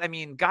that, I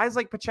mean, guys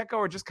like Pacheco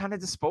are just kind of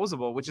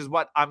disposable, which is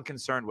what I'm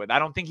concerned with. I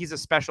don't think he's a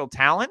special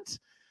talent.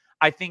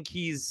 I think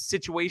he's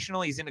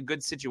situational. He's in a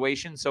good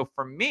situation. So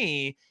for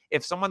me,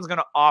 if someone's going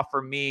to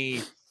offer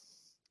me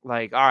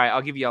like, all right,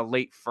 I'll give you a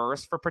late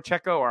first for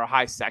Pacheco or a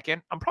high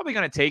second, I'm probably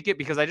going to take it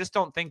because I just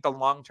don't think the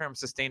long-term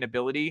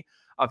sustainability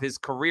of his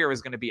career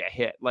is going to be a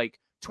hit. Like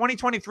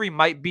 2023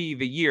 might be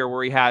the year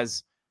where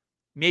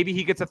maybe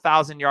he gets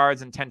 1,000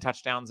 yards and 10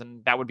 touchdowns,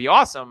 and that would be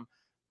awesome.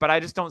 But I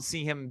just don't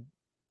see him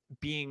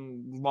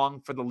being long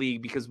for the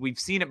league because we've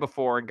seen it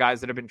before in guys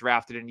that have been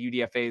drafted in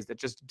UDFAs that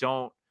just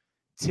don't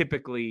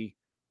typically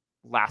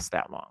last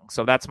that long.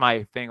 So that's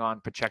my thing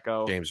on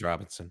Pacheco. James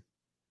Robinson.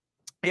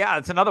 Yeah,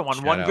 it's another one.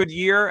 Shout One out. Good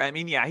year. I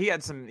mean, yeah, he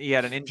had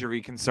an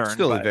injury concern.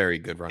 Still a very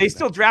good running They back.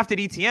 still drafted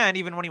ETN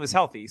even when he was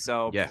healthy.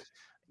 So yeah,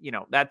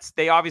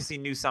 they obviously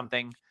knew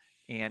something,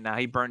 and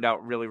he burned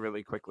out really,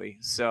 really quickly.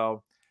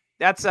 So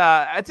that's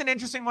an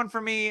interesting one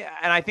for me.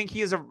 And I think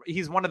he's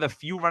one of the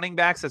few running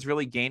backs that's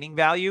really gaining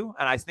value.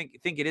 And I think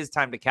it is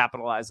time to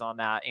capitalize on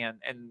that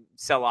and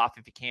sell off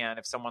if you can.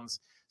 If someone's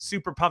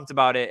super pumped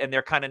about it and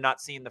they're kind of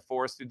not seeing the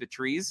forest through the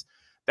trees,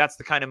 that's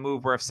the kind of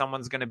move where if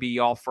someone's going to be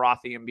all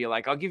frothy and be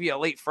like, I'll give you a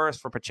late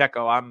first for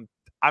Pacheco, I'm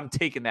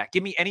taking that.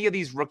 Give me any of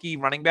these rookie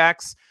running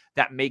backs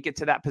that make it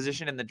to that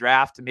position in the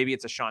draft. Maybe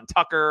it's a Sean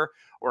Tucker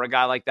or a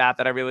guy like that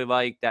I really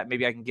like that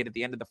maybe I can get at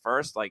the end of the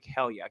first. Like,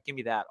 hell yeah, give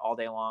me that all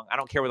day long. I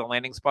don't care where the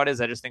landing spot is.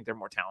 I just think they're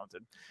more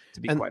talented, to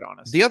be quite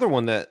honest. The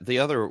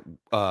other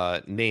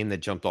name that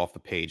jumped off the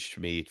page to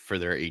me for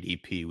their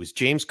ADP was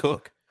James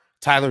Cook,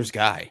 Tyler's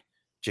guy.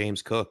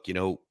 James Cook,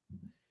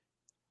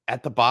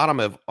 at the bottom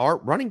of our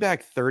running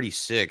back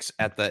 36,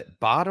 at the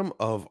bottom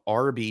of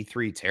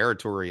RB3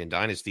 territory in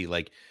Dynasty,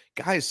 like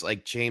guys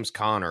like James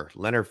Conner,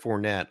 Leonard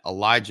Fournette,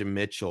 Elijah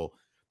Mitchell,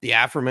 the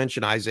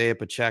aforementioned Isaiah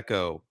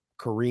Pacheco,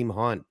 Kareem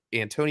Hunt,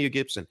 Antonio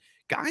Gibson,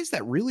 guys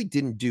that really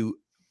didn't do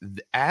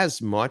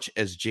as much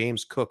as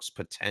James Cook's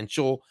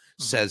potential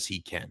says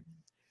he can.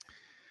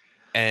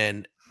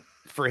 And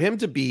for him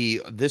to be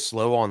this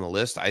low on the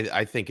list,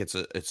 I think it's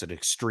an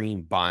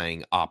extreme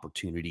buying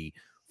opportunity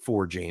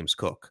for James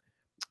Cook,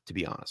 to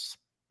be honest.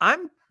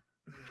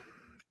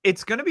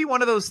 It's going to be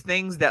one of those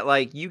things that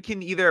like you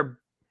can either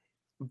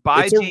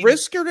buy it's a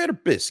risk or a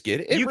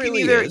biscuit. You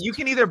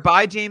can either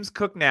buy James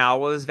Cook now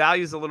while his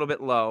value is a little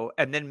bit low,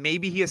 and then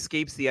maybe he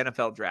escapes the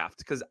NFL draft.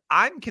 Because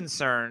I'm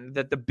concerned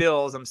that the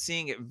Bills, I'm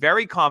seeing it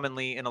very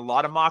commonly in a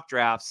lot of mock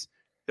drafts,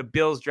 the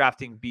Bills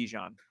drafting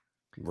Bijan.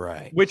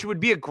 Right. Which would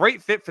be a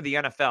great fit for the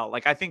NFL.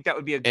 Like I think that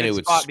would be a good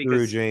spot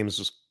because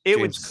James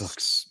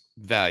Cook's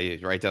value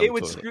right down it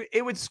would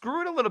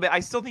screw it a little bit. I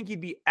still think he'd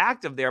be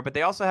active there, but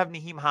they also have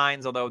Nyheim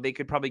Hines, although they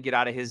could probably get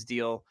out of his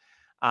deal.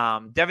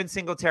 Devin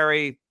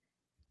Singletary,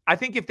 I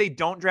think if they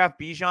don't draft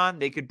Bijan,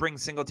 they could bring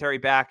Singletary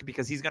back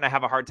because he's going to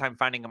have a hard time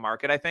finding a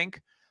market. I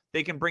think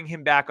they can bring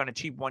him back on a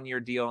cheap 1-year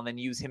deal and then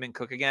use him and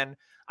Cook again.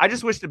 I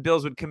just wish the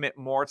Bills would commit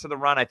more to the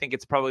run. I think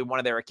it's probably one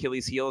of their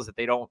Achilles heels that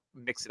they don't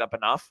mix it up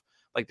enough.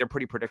 Like they're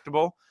pretty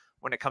predictable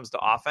when it comes to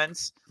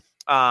offense.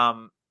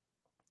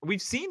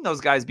 We've seen those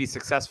guys be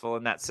successful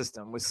in that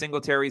system. With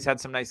Singletary's had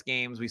some nice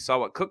games. We saw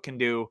what Cook can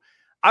do.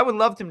 I would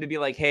love him to be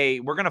like, hey,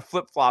 we're going to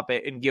flip-flop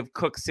it and give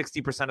Cook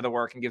 60% of the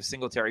work and give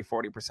Singletary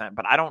 40%.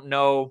 But I don't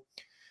know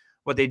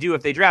what they do.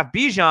 If they draft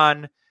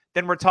Bijan,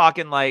 then we're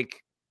talking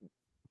like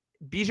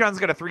Bijan's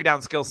got a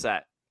 3-down skill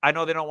set. I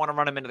know they don't want to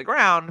run him into the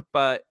ground,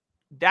 but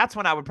that's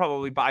when I would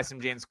probably buy some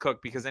James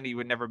Cook because then he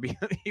would never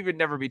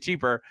be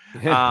cheaper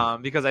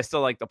because I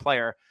still like the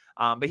player.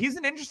 But he's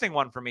an interesting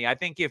one for me. I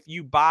think if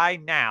you buy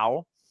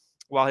now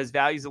while his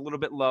value is a little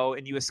bit low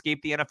and you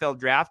escape the NFL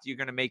draft, you're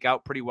going to make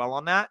out pretty well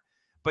on that.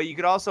 But you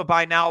could also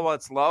buy now while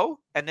it's low,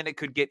 and then it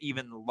could get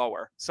even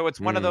lower. So it's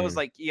one of those,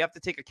 like, you have to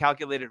take a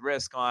calculated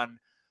risk on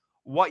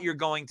what you're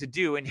going to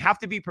do and have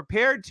to be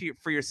prepared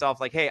for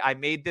yourself. Like, hey, I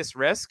made this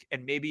risk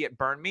and maybe it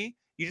burned me.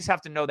 You just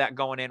have to know that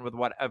going in with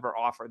whatever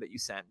offer that you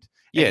send.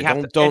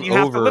 And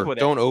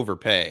don't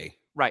overpay.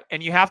 Right.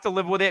 And you have to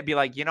live with it. Be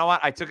like, you know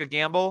what? I took a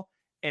gamble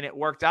and it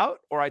worked out,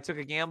 or I took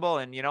a gamble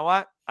and you know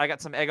what? I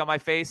got some egg on my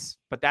face,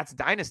 but that's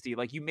dynasty.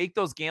 Like you make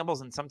those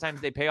gambles and sometimes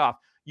they pay off.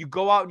 You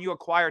go out and you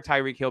acquire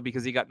Tyreek Hill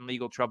because he got in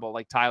legal trouble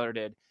like Tyler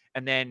did.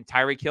 And then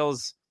Tyreek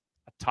Hill's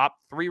a top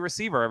 3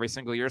 receiver every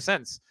single year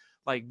since.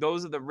 Like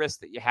those are the risks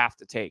that you have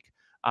to take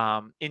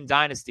in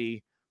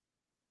Dynasty.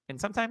 And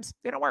sometimes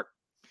they don't work.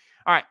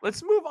 All right,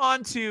 let's move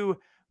on to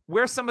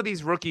where some of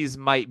these rookies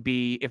might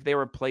be if they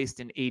were placed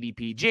in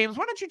ADP. James,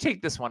 why don't you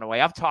take this one away?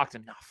 I've talked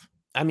enough.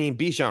 I mean,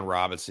 Bijan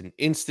Robinson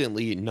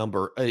instantly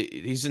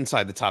he's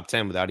inside the top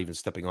 10 without even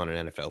stepping on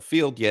an NFL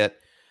field yet.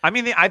 I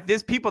mean,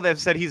 there's people that have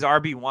said he's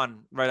RB1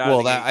 right out of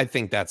the gate. I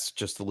think that's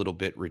just a little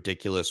bit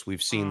ridiculous.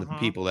 We've seen the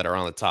people that are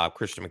on the top,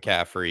 Christian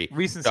McCaffrey,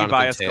 recency Jonathan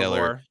bias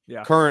Taylor,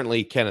 yeah.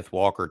 Currently Kenneth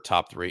Walker,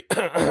 top 3,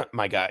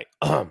 my guy.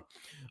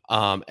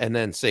 And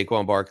then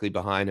Saquon Barkley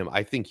behind him.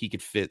 I think he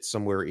could fit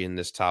somewhere in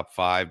this top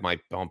 5,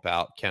 might bump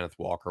out Kenneth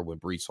Walker when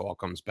Breece Hall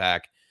comes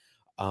back.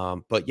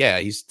 But yeah,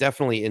 he's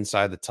definitely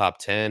inside the top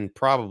 10,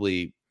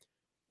 probably,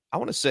 I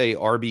want to say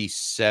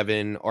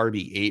RB7,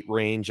 RB8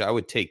 range. I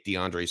would take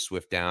DeAndre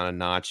Swift down a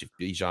notch if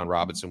Bijan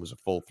Robinson was a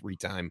full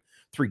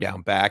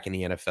 3-down back in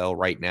the NFL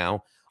right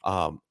now,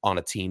 on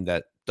a team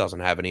that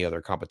doesn't have any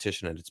other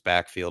competition in its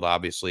backfield,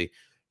 obviously.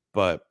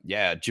 But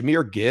yeah,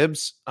 Jahmyr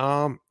Gibbs,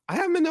 I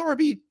have him in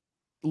the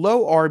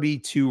low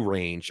RB2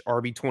 range,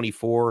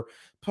 RB24,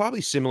 probably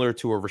similar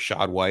to a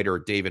Rachaad White or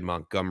David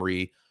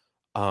Montgomery.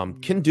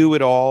 Can do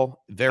it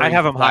all. I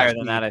have him higher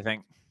than that, I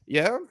think.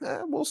 Yeah,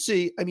 we'll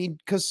see. I mean,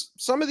 because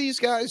some of these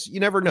guys,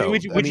 you never know.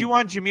 Would you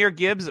want Jahmyr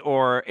Gibbs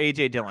or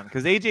A.J. Dillon?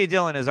 Because A.J.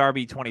 Dillon is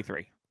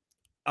RB23.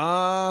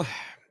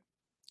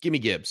 Give me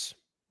Gibbs.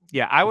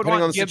 Yeah, I would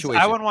want Gibbs.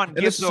 I would want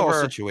Gibbs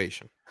over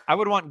situation. I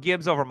would want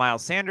Gibbs over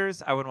Miles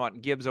Sanders. I would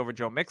want Gibbs over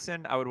Joe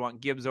Mixon. I would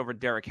want Gibbs over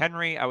Derrick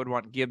Henry. I would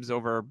want Gibbs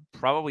over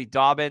probably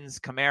Dobbins,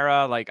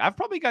 Kamara. Like I've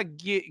probably got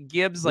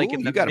Gibbs like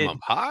in the him up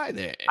high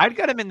there. I'd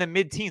got him in the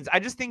mid-teens. I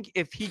just think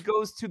if he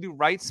goes to the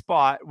right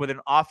spot with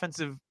an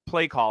offensive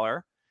play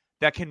caller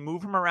that can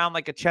move him around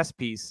like a chess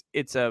piece,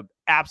 it's a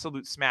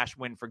absolute smash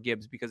win for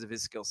Gibbs because of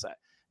his skill set.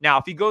 Now,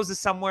 if he goes to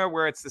somewhere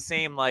where it's the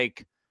same,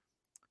 like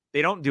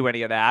they don't do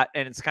any of that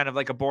and it's kind of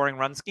like a boring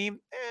run scheme,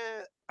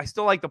 I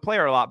still like the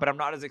player a lot, but I'm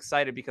not as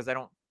excited because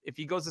if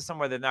he goes to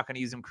somewhere they're not going to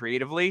use him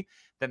creatively,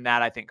 then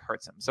that I think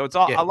hurts him. So it's a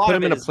lot put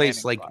of him in a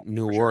place like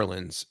New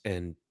Orleans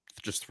and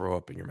just throw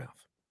up in your mouth.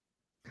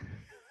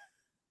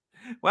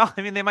 Well,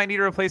 I mean, they might need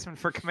a replacement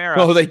for Kamara.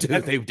 Oh, they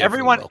do.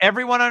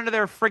 Everyone under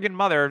their friggin'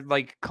 mother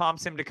like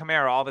comps him to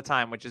Kamara all the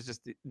time, which is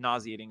just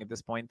nauseating at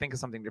this point. Think of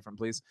something different,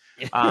 please.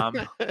 So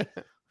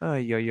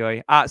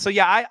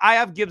yeah, I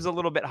have Gibbs a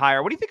little bit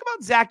higher. What do you think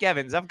about Zach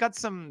Evans? I've got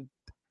some.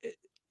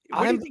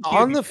 I'm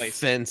on the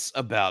fence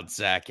about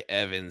Zach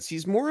Evans.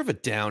 He's more of a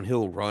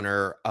downhill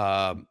runner.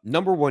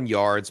 Number 1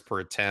 yards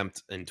per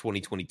attempt in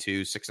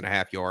 2022,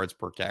 6.5 yards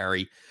per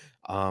carry.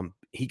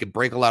 He could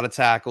break a lot of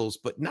tackles,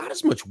 but not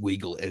as much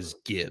wiggle as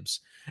Gibbs.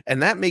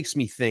 And that makes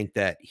me think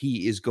that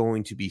he is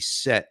going to be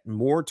set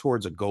more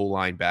towards a goal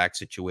line back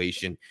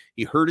situation.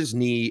 He hurt his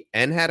knee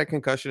and had a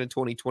concussion in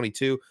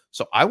 2022.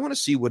 So I want to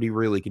see what he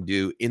really can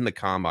do in the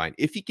combine.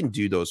 If he can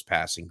do those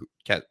pass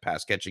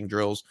catching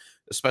drills,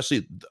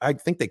 especially, I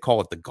think they call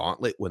it the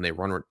gauntlet when they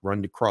run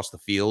across the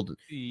field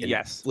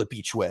and flip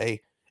each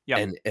way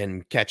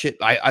and catch it.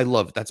 I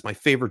love it. That's my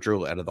favorite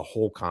drill out of the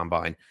whole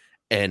combine.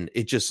 And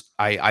it just,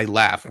 I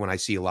laugh when I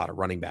see a lot of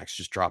running backs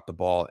just drop the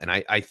ball. And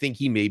I think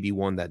he may be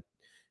one that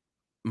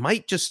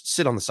might just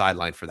sit on the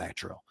sideline for that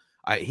drill.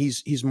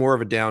 He's more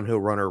of a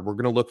downhill runner. We're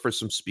going to look for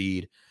some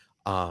speed.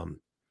 I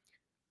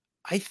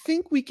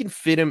think we can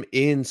fit him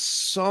in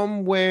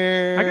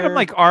somewhere. I got him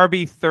like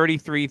RB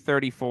 33,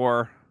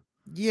 34.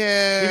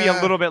 Yeah. Maybe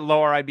a little bit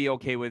lower I'd be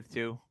okay with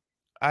too.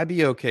 I'd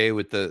be okay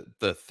with the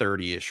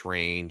 30-ish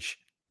range.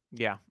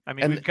 Yeah, I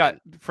mean, we've got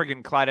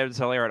friggin' Clyde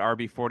Edwards-Helaire at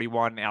RB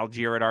 41,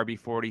 Algier at RB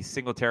 40,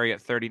 Singletary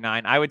at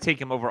 39. I would take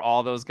him over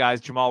all those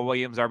guys. Jamal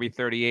Williams, RB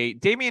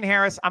 38. Damian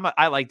Harris,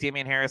 I like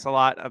Damian Harris a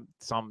lot.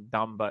 So I'm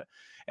dumb,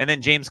 and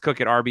then James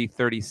Cook at RB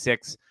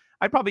 36.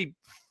 I'd probably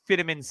fit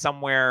him in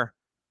somewhere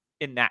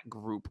in that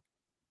group.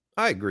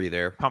 I agree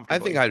there. I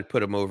think I'd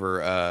put him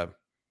over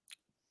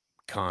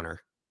Connor.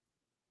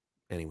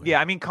 Anyway. Yeah,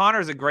 I mean,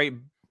 Connor's a great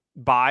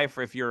buy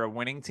for if you're a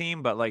winning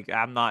team, but like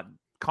I'm not.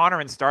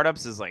 Connor in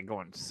startups is like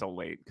going so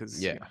late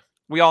because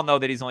we all know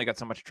that he's only got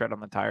so much tread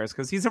on the tires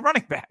because he's a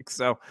running back.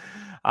 So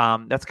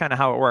that's kind of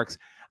how it works.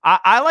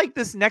 I like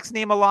this next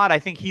name a lot. I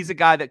think he's a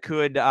guy that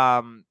could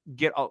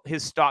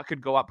his stock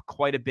could go up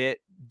quite a bit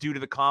due to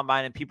the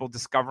combine and people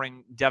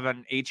discovering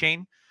Devon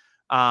Achane.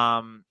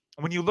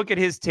 When you look at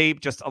his tape,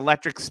 just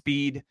electric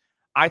speed,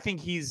 I think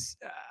he's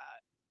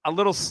a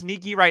little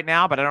sneaky right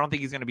now, but I don't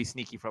think he's going to be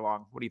sneaky for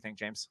long. What do you think,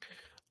 James?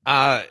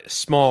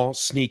 Small,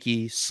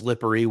 sneaky,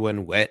 slippery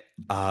when wet.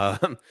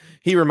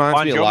 He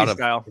reminds me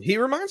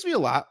a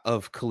lot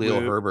of Khalil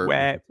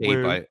Herbert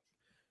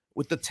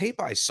with the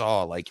tape I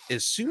saw. Like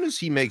as soon as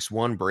he makes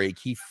one break,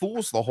 he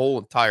fools the whole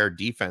entire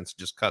defense,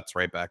 just cuts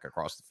right back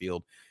across the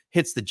field,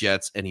 hits the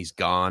Jets, and he's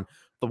gone.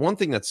 The one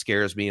thing that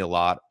scares me a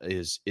lot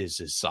is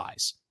his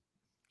size.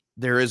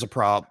 There is a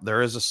problem.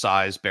 There is a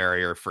size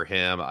barrier for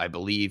him. I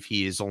believe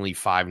he is only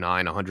 5'9",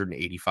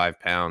 185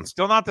 pounds.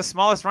 Still not the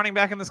smallest running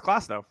back in this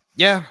class, though.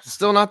 Yeah,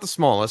 still not the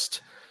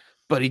smallest,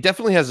 but he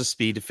definitely has a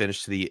speed to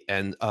finish to the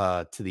end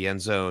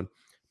zone.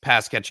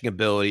 pass catching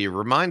ability. It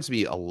reminds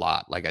me a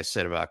lot, like I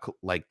said, about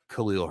like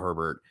Khalil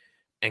Herbert,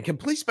 and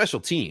complete special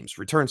teams,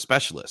 return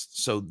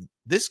specialist. So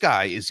this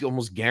guy is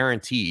almost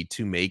guaranteed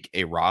to make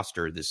a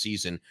roster this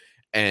season.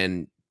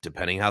 And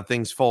depending how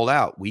things fold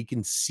out, we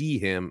can see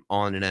him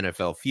on an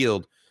NFL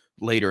field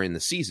later in the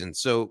season.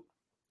 So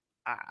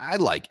I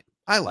like it.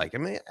 I like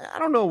him. I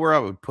don't know where I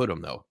would put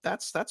him though.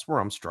 That's where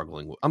I'm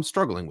struggling with. I'm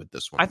struggling with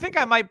this one. I think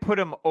I might put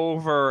him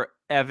over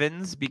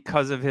Evans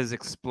because of his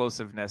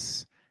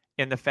explosiveness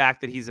and the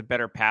fact that he's a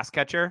better pass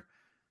catcher.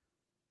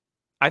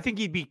 I think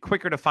he'd be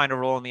quicker to find a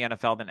role in the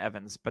NFL than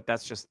Evans, but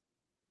that's just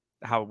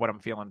what I'm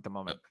feeling at the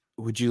moment.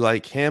 Would you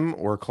like him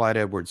or Clyde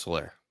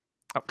Edwards-Helaire?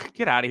 Oh,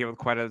 get out of here with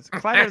Clyde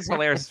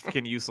Edwards-Helaire is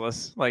freaking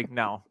useless. Like,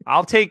 no,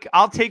 I'll take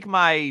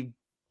my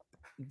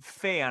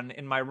fan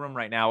in my room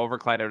right now over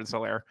Clyde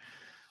Edwards-Helaire.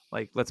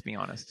 Like, let's be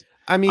honest.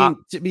 I mean,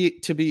 to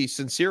be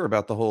sincere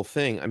about the whole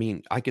thing, I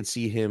mean, I could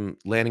see him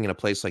landing in a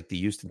place like the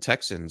Houston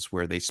Texans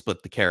where they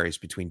split the carries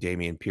between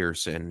Dameon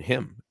Pierce and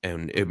him,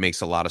 and it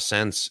makes a lot of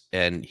sense.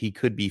 And he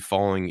could be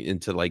falling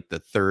into like the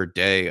third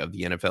day of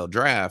the NFL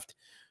draft,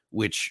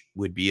 which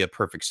would be a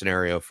perfect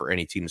scenario for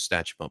any team to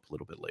snatch him up a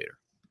little bit later.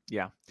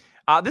 Yeah.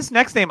 This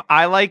next name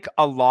I like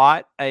a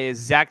lot is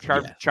Zach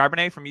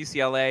Charbonnet from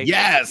UCLA.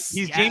 Yes.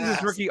 He's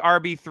James's rookie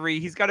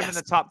RB3. He's got him in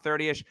the top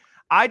 30-ish.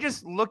 I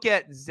just look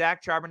at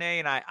Zach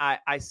Charbonnet and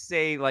I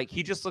say, like,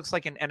 he just looks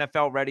like an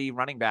NFL ready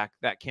running back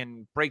that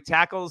can break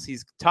tackles.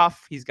 He's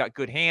tough. He's got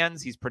good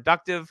hands. He's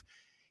productive.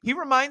 He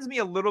reminds me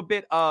a little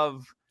bit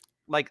of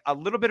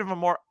a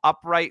more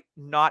upright,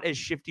 not as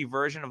shifty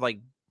version of like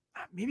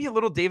maybe a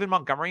little David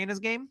Montgomery in his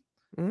game.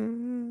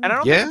 And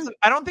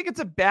I don't think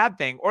it's a bad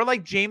thing. Or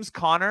like James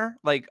Conner,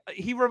 like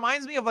he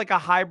reminds me of like a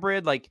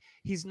hybrid. Like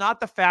he's not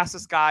the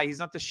fastest guy. He's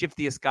not the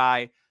shiftiest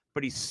guy,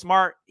 but he's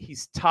smart.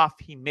 He's tough.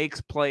 He makes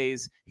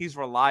plays. He's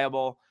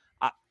reliable.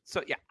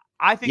 So yeah,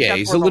 I think that's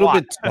he's a little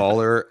bit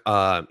taller.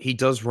 He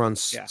does run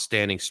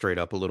standing straight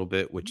up a little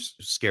bit, which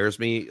scares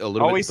me a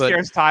little bit. Always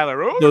scares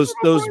Tyler.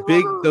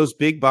 Those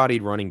big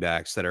bodied running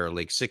backs that are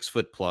like 6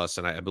 foot plus,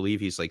 and I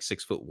believe he's like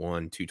 6'1",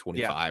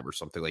 225 or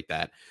something like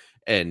that.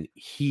 And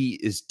he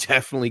is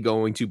definitely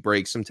going to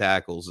break some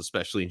tackles,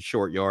 especially in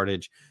short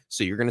yardage.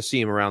 So you're going to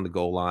see him around the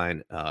goal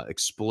line,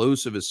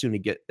 explosive as he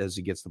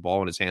gets the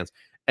ball in his hands.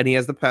 And he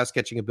has the pass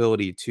catching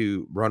ability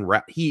to run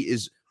route. He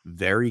is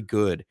very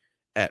good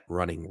at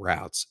running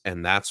routes.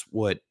 And that's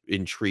what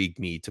intrigued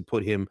me to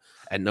put him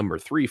at number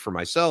 3 for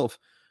myself,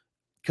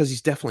 because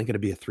he's definitely going to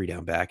be a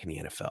 3-down back in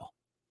the NFL,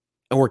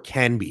 or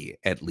can be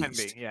at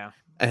least. Yeah.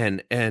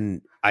 And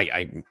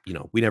I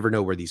we never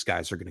know where these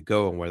guys are going to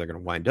go and where they're going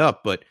to wind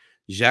up. But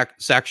Zach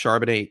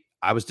Charbonnet,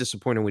 I was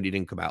disappointed when he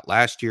didn't come out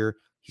last year.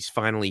 He's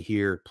finally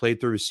here, played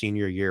through his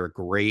senior year,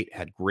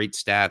 had great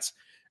stats.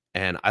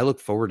 And I look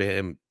forward to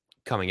him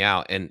coming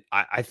out. And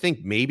I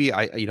think maybe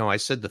I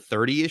said the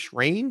 30-ish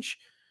range,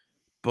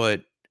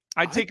 but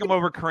I'd take him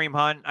over Kareem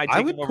Hunt.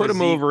 I would put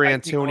him over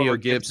Antonio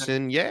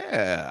Gibson.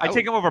 Yeah. I'd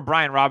take him over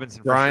Brian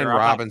Robinson. Brian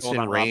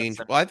Robinson range.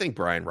 Well, I think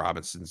Brian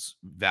Robinson's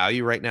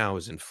value right now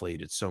is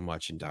inflated so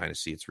much in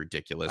Dynasty. It's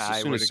ridiculous.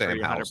 As soon as Sam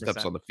Howell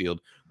steps on the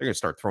field, they're going to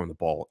start throwing the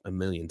ball a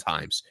million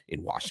times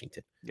in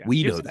Washington. Yeah.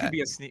 We know that. Could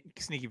be a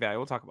sneaky value.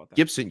 We'll talk about that.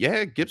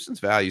 Gibson's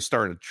value is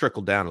starting to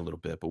trickle down a little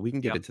bit, but we can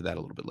get into that a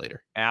little bit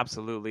later.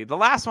 Absolutely. The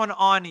last one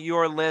on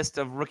your list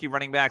of rookie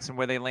running backs and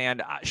where they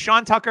land,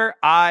 Sean Tucker.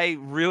 I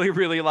really,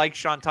 really like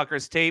Sean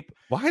Tucker's tape.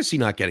 Why is he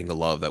not getting the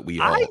love that we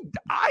all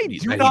I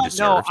do not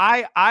know.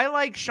 I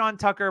like Sean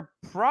Tucker.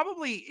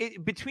 Probably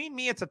between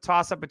me, it's a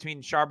toss-up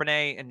between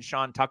Charbonnet and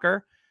Sean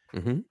Tucker.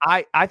 Mm-hmm.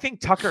 I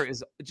think Tucker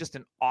is just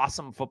an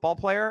awesome football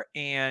player,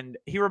 and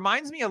he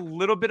reminds me a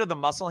little bit of the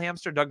muscle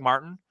hamster Doug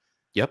Martin.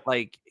 Yep.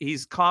 Like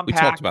he's compact. We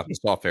talked about this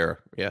off air.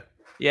 Yeah.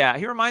 Yeah,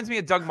 he reminds me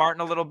of Doug Martin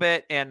a little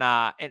bit, and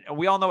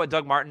we all know what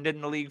Doug Martin did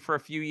in the league for a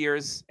few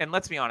years. And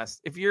let's be honest,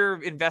 if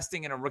you're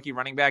investing in a rookie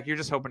running back, you're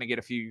just hoping to get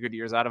a few good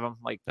years out of him.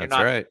 Like that's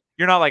right.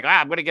 You're not like,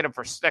 I'm going to get him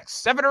for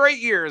next 7 or 8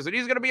 years, and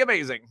he's going to be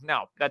amazing.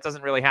 No, that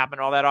doesn't really happen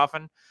all that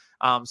often.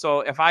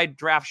 So if I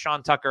draft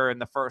Sean Tucker in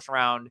the first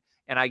round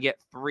and I get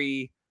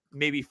 3,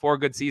 maybe 4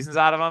 good seasons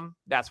out of him,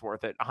 that's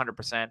worth it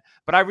 100%.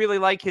 But I really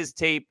like his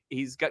tape.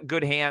 He's got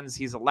good hands.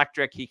 He's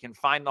electric. He can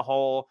find the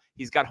hole.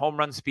 He's got home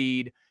run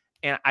speed.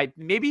 And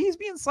maybe he's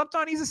being slept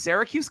on. He's a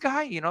Syracuse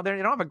guy. They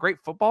don't have a great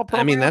football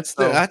program. I mean, that's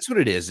what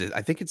it is.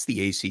 I think it's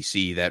the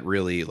ACC that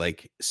really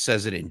like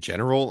says it in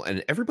general.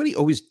 And everybody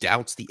always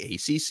doubts the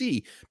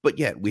ACC. But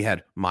yet we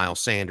had Miles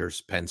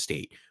Sanders, Penn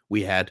State.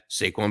 We had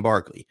Saquon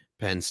Barkley,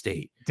 Penn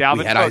State.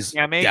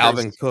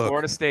 Dalvin Cook,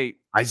 Florida State.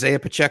 Isaiah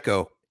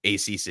Pacheco,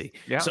 ACC.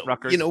 Yeah, so,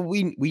 Rutgers.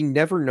 We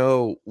never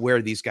know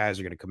where these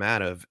guys are going to come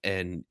out of.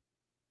 And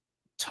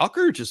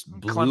Tucker just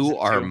blew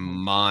our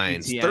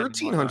minds.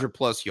 1,300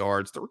 plus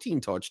yards,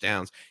 13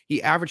 touchdowns.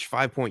 He averaged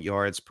 5-point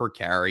yards per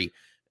carry,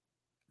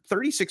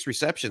 36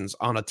 receptions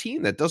on a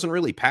team that doesn't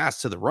really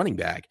pass to the running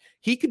back.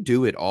 He could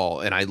do it all.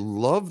 And I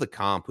love the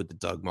comp with the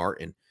Doug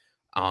Martin.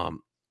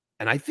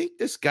 And I think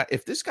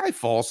if this guy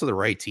falls to the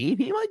right team,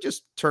 he might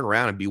just turn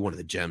around and be one of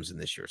the gems in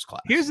this year's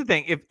class. Here's the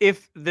thing.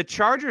 If the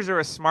Chargers are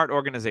a smart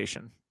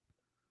organization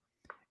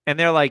and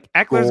they're like,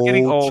 Eckler's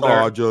getting older.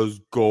 Chargers,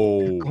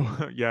 go.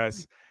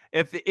 Yes.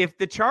 If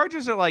the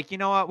Chargers are like, you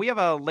know what, we have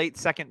a late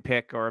second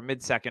pick or a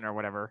mid second or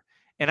whatever,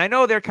 and I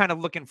know they're kind of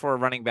looking for a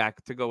running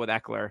back to go with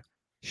Eckler.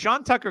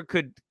 Sean Tucker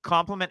could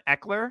complement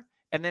Eckler,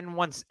 and then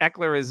once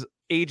Eckler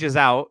ages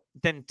out,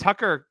 then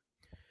Tucker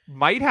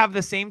might have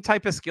the same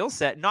type of skill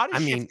set. Not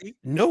as shifty,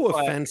 no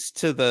offense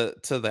to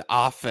the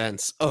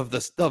offense of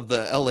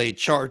the LA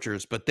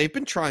Chargers, but they've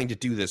been trying to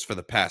do this for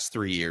the past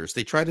 3 years.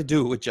 They tried to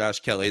do it with Josh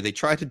Kelly. They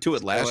tried to do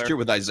it last year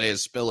with Isaiah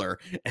Spiller,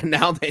 and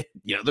now they're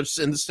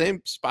in the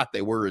same spot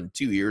they were in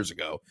 2 years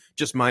ago,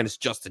 just minus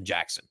Justin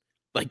Jackson.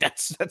 Like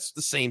that's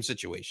the same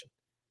situation.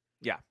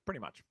 Yeah, pretty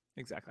much.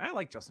 Exactly. I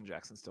like Justin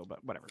Jackson still,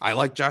 but whatever. I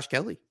like Josh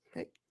Kelly.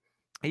 Hey.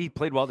 He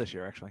played well this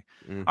year, actually.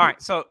 Mm-hmm. All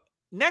right, so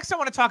next, I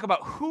want to talk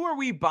about who are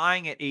we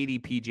buying at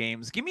ADP,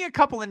 James? Give me a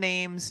couple of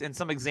names and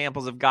some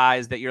examples of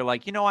guys that you're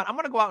like, you know what? I'm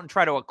going to go out and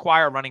try to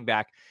acquire a running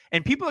back.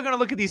 And people are going to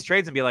look at these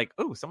trades and be like,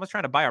 oh, someone's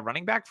trying to buy a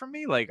running back from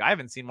me? Like, I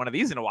haven't seen one of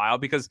these in a while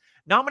because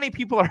not many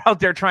people are out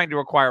there trying to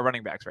acquire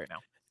running backs right now.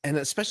 And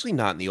especially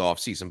not in the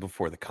offseason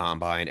before the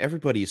combine.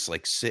 Everybody's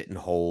like sit and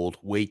hold,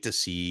 wait to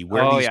see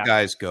where these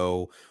guys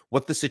go,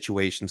 what the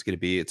situation's going to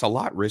be. It's a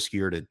lot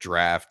riskier to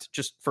draft.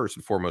 Just first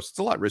and foremost, it's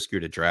a lot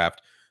riskier to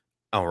draft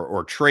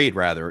or trade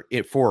rather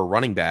for a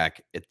running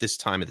back at this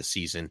time of the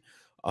season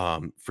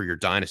for your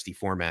dynasty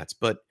formats.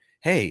 But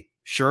hey,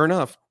 sure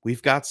enough,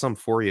 we've got some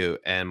for you.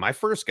 And my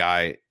first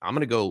guy, I'm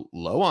going to go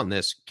low on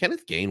this,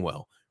 Kenneth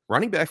Gainwell,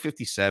 running back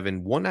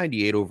 57,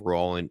 198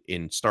 overall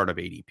in startup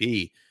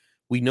ADP.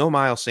 We know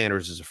Miles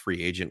Sanders is a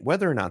free agent.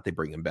 Whether or not they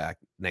bring him back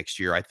next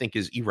year, I think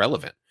is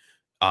irrelevant.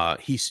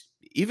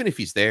 Even if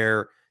he's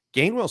there,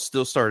 Gainwell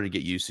still started to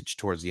get usage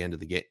towards the end of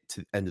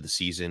the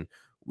season.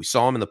 We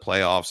saw him in the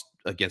playoffs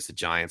against the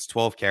Giants,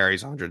 12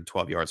 carries,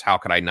 112 yards. How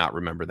could I not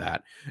remember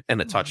that?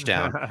 And a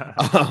touchdown.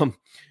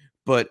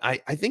 But I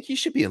think he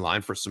should be in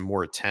line for some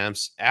more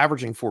attempts,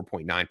 averaging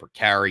 4.9 per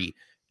carry,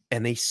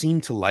 and they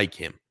seem to like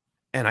him.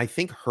 And I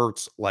think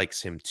Hurts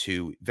likes him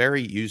too.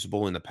 Very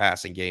usable in the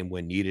passing game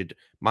when needed.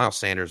 Miles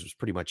Sanders was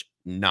pretty much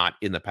not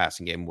in the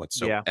passing game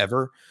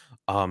whatsoever.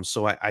 Yeah.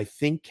 So I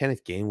think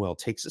Kenneth Gainwell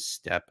takes a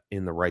step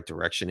in the right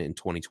direction in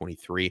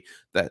 2023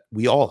 that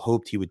we all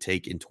hoped he would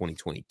take in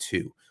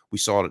 2022. We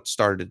saw it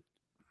started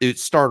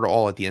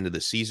all at the end of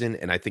the season,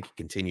 and I think it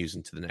continues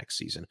into the next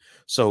season.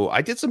 So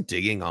I did some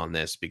digging on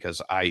this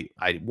because I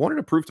wanted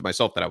to prove to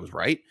myself that I was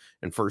right.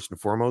 And first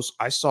and foremost,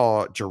 I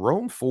saw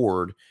Jerome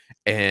Ford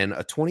and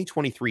a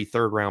 2023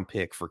 third-round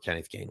pick for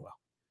Kenneth Gainwell.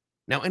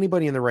 Now,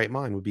 anybody in their right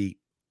mind would be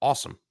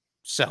awesome.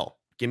 Sell.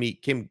 Give me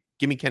Kenneth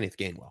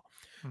Gainwell.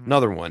 Mm-hmm.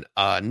 Another one,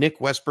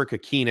 Nick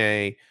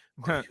Westbrook-Ikhine,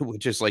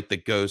 which is like the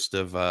ghost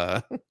of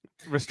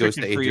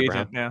restricted free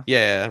agent.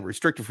 Yeah,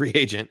 restricted free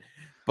agent.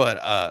 But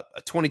a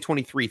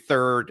 2023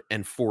 third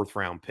and fourth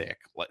round pick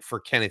for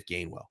Kenneth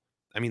Gainwell.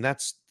 I mean,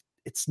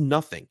 it's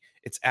nothing.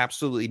 It's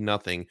absolutely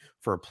nothing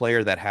for a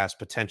player that has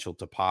potential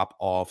to pop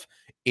off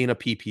in a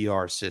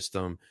PPR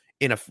system,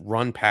 in a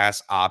run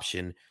pass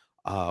option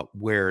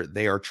where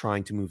they are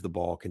trying to move the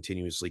ball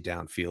continuously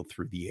downfield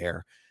through the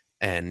air.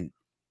 And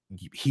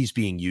he's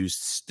being used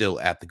still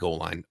at the goal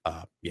line.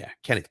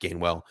 Kenneth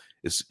Gainwell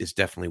is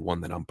definitely one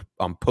that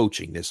I'm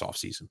poaching this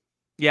offseason.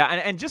 Yeah,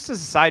 and just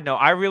as a side note,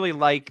 I really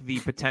like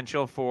the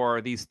potential for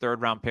these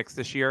third-round picks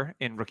this year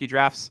in rookie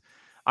drafts.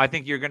 I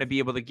think you're going to be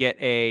able to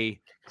get a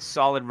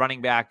solid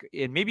running back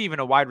and maybe even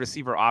a wide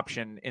receiver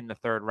option in the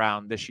third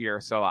round this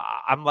year. So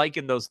I'm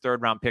liking those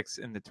third-round picks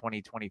in the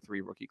 2023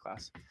 rookie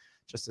class,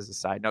 just as a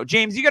side note.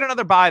 James, you got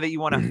another buy that you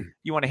want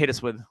to hit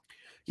us with?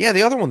 Yeah,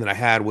 the other one that I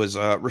had was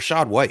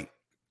Rachaad White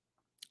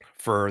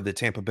for the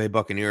Tampa Bay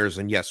Buccaneers.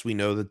 And yes, we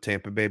know the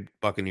Tampa Bay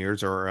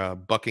Buccaneers are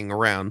bucking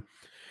around.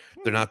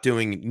 They're not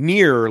doing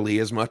nearly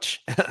as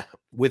much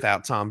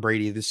without Tom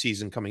Brady this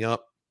season coming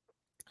up.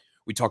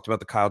 We talked about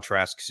the Kyle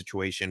Trask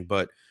situation,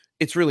 but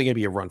it's really going to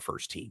be a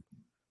run-first team,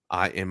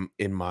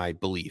 in my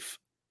belief.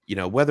 You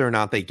know, whether or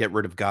not they get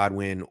rid of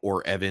Godwin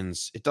or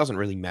Evans, it doesn't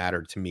really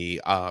matter to me.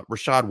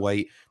 Rachaad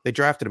White, they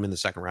drafted him in the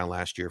second round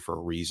last year for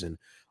a reason.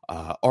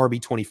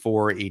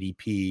 RB24,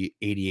 ADP,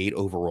 88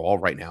 overall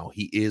right now.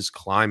 He is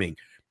climbing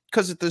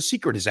because the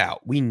secret is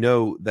out. We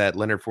know that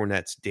Leonard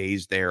Fournette's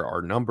days there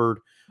are numbered.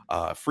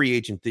 Free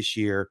agent this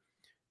year.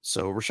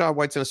 So Rachaad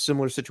White's in a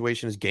similar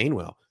situation as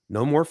Gainwell.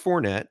 No more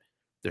Fournette.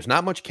 There's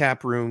not much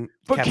cap room.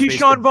 But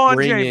Keyshawn Vaughn,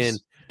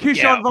 James.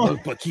 Vaughn.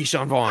 But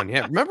Keyshawn Vaughn.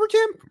 Yeah. Remember,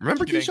 Tim?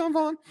 Remember Keyshawn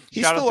Vaughn?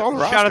 He's still on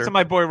the roster. Shout out to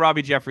my boy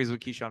Robbie Jeffries with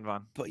Keyshawn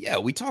Vaughn. But yeah,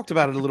 we talked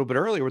about it a little bit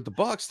earlier with the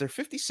Bucs. They're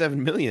 $57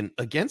 million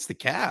against the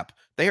cap.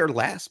 They are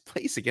last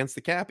place against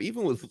the cap.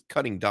 Even with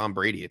cutting Tom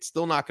Brady, it's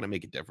still not going to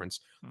make a difference.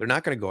 They're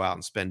not going to go out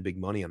and spend big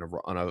money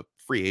on a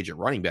free agent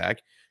running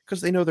back because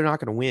they know they're not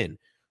going to win.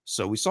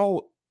 So we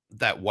saw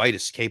that White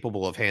is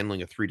capable of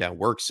handling a 3-down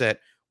work set.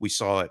 We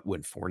saw it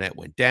when Fournette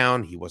went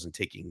down. He wasn't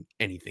taking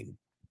anything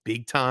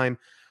big time.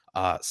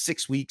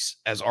 6 weeks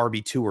as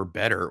RB2 or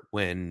better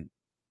when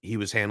he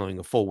was handling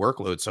a full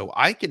workload. So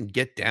I can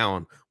get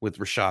down with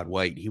Rachaad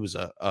White. He was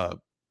a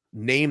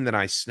name that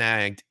I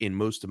snagged in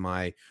most of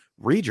my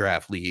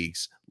redraft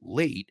leagues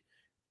late.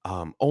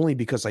 only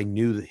because I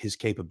knew that his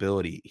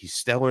capability. He's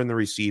stellar in the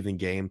receiving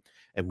game,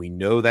 and we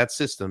know that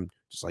system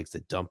just likes to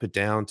dump it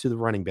down to the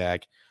running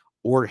back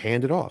or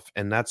hand it off.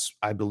 And that's,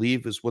 I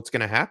believe, is what's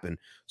going to happen.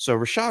 So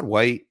Rachaad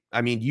White,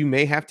 I mean, you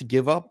may have to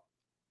give up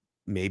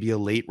maybe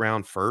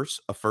a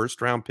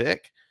first round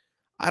pick.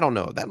 I don't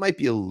know. That might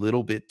be a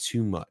little bit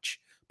too much.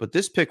 But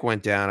this pick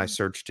went down. I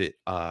searched it.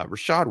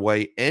 Rachaad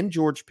White and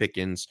George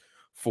Pickens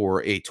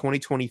for a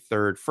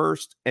 2023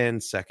 first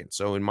and second.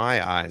 So in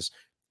my eyes,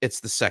 it's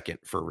the second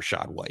for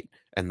Rachaad White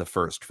and the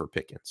first for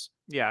Pickens.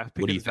 Yeah,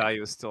 Pickens'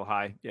 value is still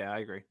high. Yeah, I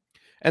agree.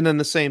 And then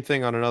the same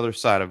thing on another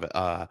side of it.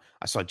 I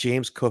saw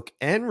James Cook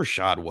and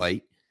Rachaad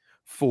White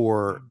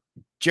for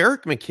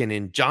Jerick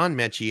McKinnon, John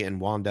Mechie, and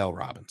Wan'Dale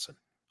Robinson.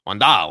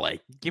 Wandale.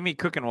 Give me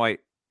Cook and White.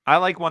 I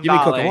like Wandale. Give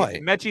me Cook and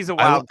White. Mechie's a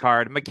wild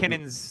card.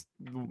 McKinnon's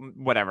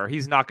whatever.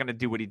 He's not going to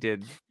do what he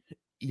did.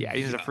 Yeah,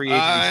 he's a free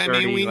agent. I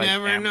mean, we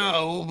never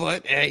know,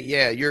 but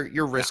yeah,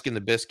 you're risking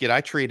the biscuit.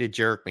 I traded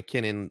Jerick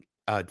McKinnon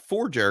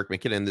for Jerick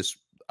McKinnon this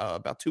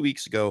about 2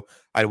 weeks ago.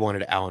 I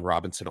wanted Allen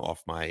Robinson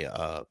off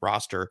my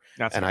roster,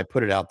 and I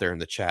put it out there in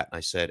the chat, and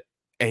I said,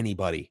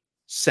 anybody,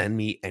 send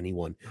me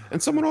anyone.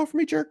 And someone offered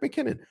me Jerick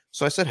McKinnon.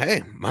 So I said,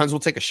 hey, might as well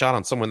take a shot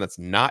on someone that's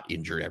not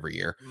injured every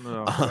year.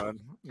 Oh, God.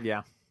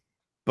 Yeah.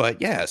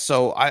 But yeah,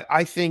 so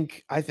I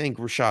think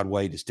Rachaad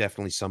White is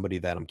definitely somebody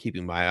that I'm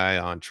keeping my eye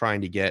on,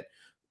 trying to get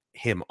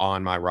him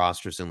on my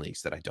rosters in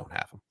leagues that I don't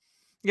have him.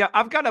 Yeah,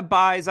 I've got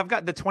I've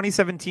got the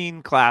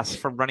 2017 class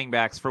for running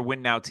backs for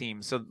win now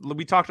teams. So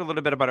we talked a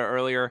little bit about it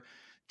earlier.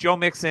 Joe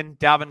Mixon,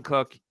 Dalvin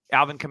Cook,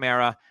 Alvin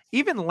Kamara,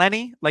 even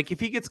Lenny. Like if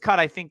he gets cut,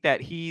 I think that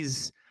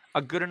he's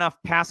a good enough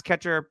pass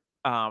catcher,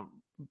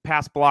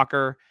 pass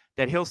blocker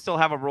that he'll still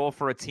have a role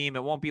for a team.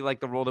 It won't be like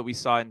the role that we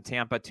saw in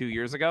Tampa 2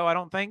 years ago, I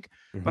don't think.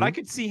 Mm-hmm. But I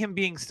could see him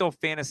being still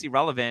fantasy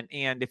relevant.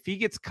 And if he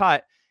gets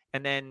cut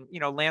and then,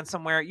 land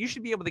somewhere, you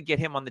should be able to get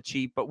him on the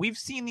cheap. But we've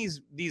seen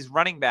these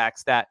running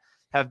backs that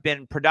have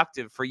been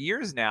productive for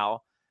years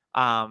now,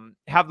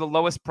 have the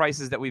lowest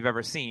prices that we've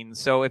ever seen.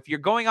 So if you're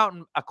going out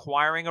and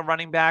acquiring a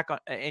running back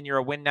and you're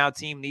a win now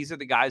team, these are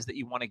the guys that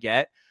you want to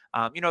get.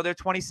 They're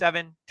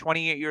 27,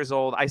 28 years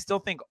old. I still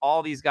think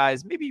all these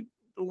guys, maybe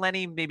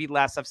Lenny, maybe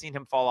less. I've seen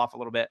him fall off a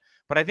little bit,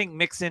 but I think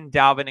Mixon,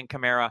 Dalvin, and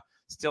Kamara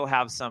still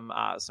have some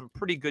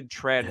pretty good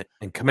tread.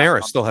 And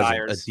Kamara still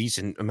has a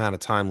decent amount of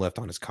time left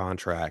on his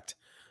contract.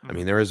 I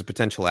mean, there is a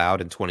potential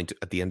out at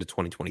the end of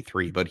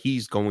 2023, but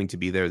he's going to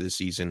be there this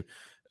season,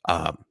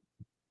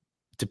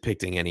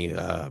 depicting any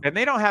and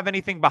they don't have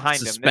anything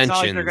behind him. It's not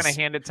like they're going to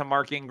hand it to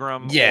Mark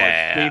Ingram.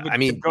 Yeah,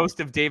 the ghost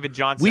of David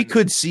Johnson. We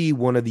could see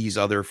one of these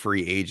other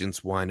free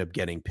agents wind up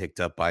getting picked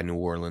up by New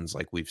Orleans,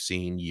 like we've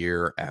seen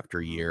year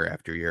after year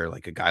after year,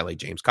 like a guy like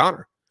James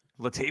Conner,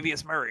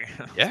 Latavius Murray.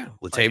 Yeah,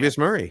 Latavius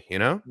Murray.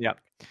 Yep.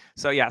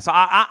 So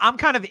I'm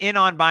kind of in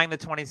on buying the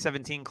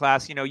 2017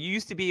 class. You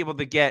used to be able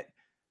to get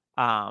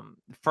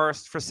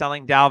first for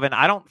selling Dalvin.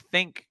 I don't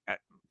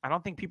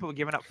think people are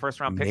giving up first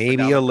round picks.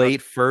 Maybe a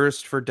late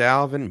first for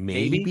Dalvin.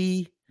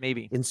 Maybe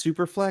in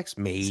Superflex.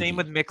 Maybe same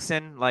with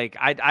Mixon. Like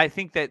I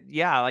think that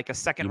like a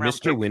second round.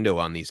 Missed your window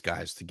on these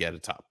guys to get a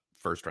top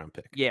first round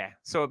pick. Yeah.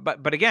 So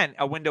but again,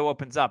 a window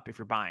opens up if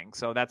you're buying.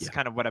 So that's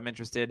kind of what I'm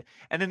interested.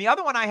 And then the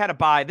other one I had to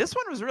buy. This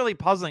one was really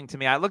puzzling to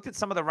me. I looked at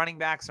some of the running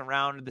backs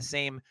around the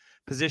same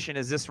position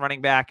as this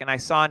running back, and I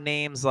saw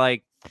names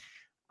like.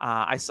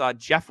 I saw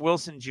Jeff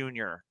Wilson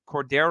Jr.,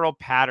 Cordero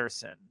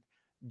Patterson,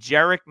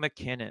 Jerick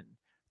McKinnon,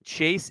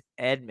 Chase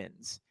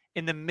Edmonds.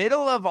 In the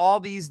middle of all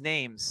these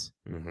names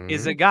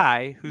is a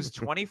guy who's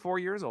 24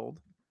 years old,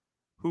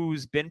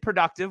 who's been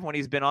productive when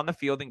he's been on the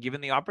field and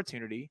given the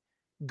opportunity.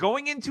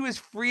 Going into his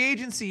free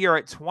agency year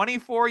at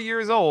 24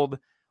 years old,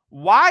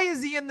 why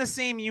is he in the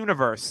same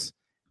universe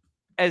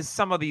as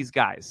some of these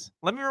guys?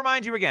 Let me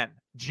remind you again.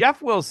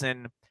 Jeff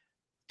Wilson,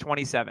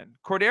 27.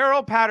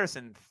 Cordero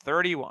Patterson,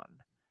 31.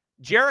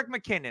 Jerick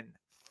McKinnon,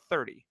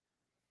 30.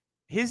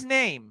 His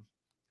name,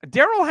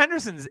 Darrell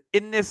Henderson's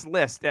in this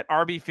list at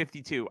RB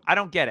 52. I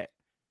don't get it.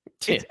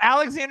 It's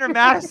Alexander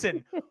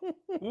Mattison.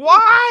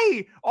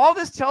 Why? All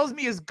this tells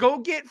me is go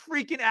get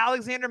freaking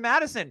Alexander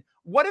Mattison.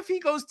 What if he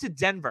goes to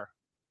Denver?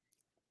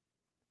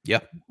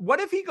 Yep. What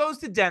if he goes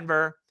to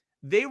Denver?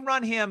 They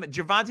run him.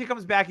 Javonte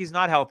comes back. He's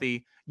not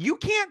healthy. You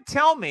can't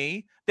tell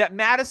me that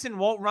Mattison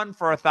won't run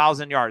for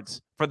 1,000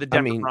 yards for the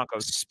Denver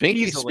Broncos.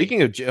 Speaking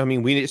of,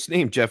 we just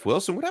named Jeff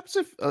Wilson. What happens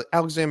if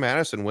Alexander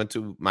Mattison went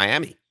to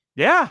Miami?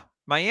 Yeah,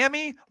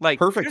 Miami, like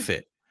perfect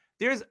fit.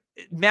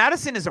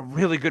 Mattison is a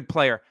really good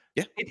player.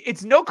 Yeah,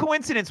 it's no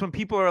coincidence when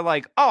people are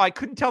like, "Oh, I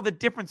couldn't tell the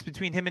difference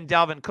between him and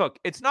Dalvin Cook."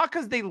 It's not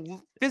because they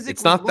physically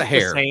it's not look the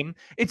hair. The same.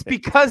 It's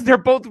because they're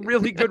both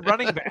really good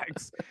running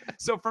backs.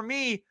 So for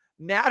me,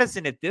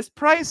 Mattison at this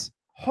price,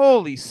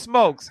 holy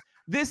smokes.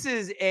 This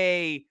is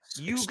a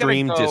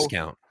extreme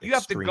discount. You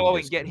have to go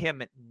and get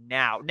him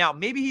now. Now,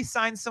 maybe he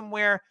signs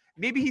somewhere.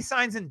 Maybe he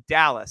signs in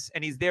Dallas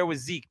and he's there with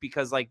Zeke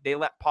because like they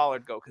let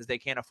Pollard go because they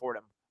can't afford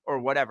him or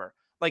whatever.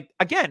 Like,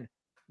 again,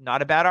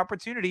 not a bad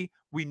opportunity.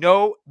 We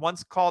know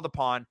once called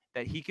upon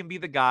that he can be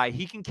the guy.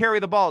 He can carry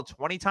the ball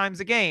 20 times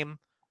a game.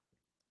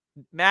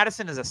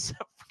 Mattison is a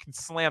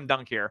slam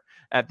dunk here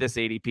at this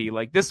ADP.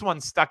 Like this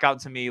one stuck out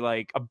to me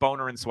like a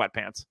boner in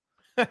sweatpants.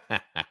 All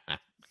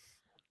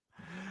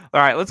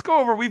right, let's go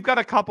over. We've got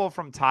a couple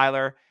from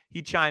Tyler.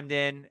 He chimed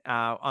in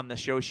on the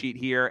show sheet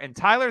here, and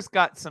Tyler's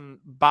got some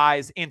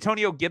buys.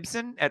 Antonio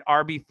Gibson at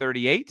RB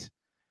 38,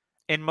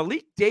 and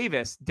Malik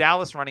Davis,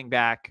 Dallas running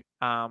back.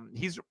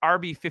 He's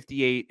RB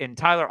 58, and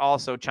Tyler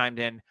also chimed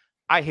in.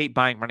 I hate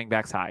buying running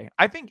backs high.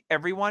 I think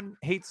everyone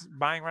hates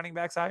buying running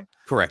backs high.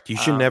 Correct. You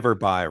should never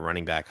buy a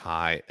running back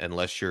high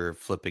unless you're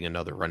flipping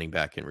another running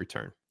back in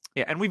return.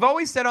 Yeah, and we've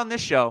always said on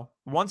this show,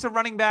 once a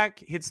running back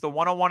hits the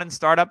 101 in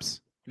startups,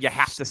 you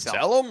have to sell.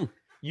 Sell them.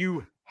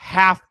 You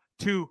have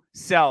to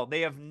sell. They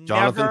have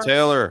Jonathan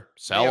Taylor,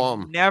 sell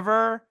them.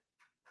 Never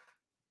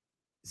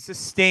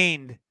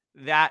sustained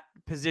that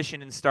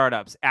position in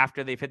startups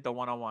after they've hit the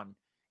 101.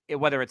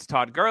 Whether it's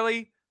Todd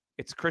Gurley,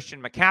 it's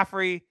Christian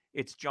McCaffrey,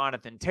 it's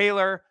Jonathan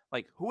Taylor,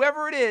 like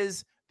whoever it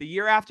is, the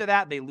year after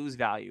that, they lose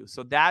value.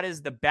 So that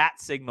is the bat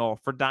signal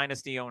for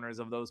dynasty owners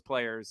of those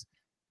players.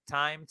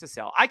 Time to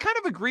sell. I kind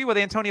of agree with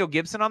Antonio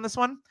Gibson on this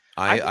one.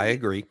 I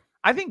agree.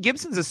 I think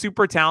Gibson's a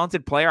super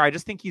talented player. I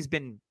just think he's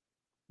been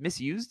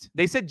misused.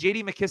 They said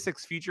J.D.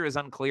 McKissick's future is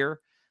unclear.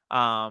 They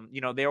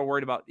were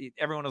worried about,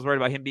 everyone was worried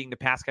about him being the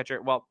pass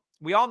catcher. Well,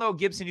 we all know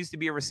Gibson used to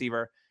be a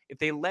receiver. If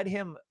they let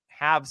him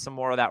have some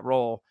more of that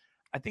role,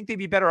 I think they'd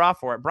be better off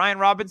for it. Brian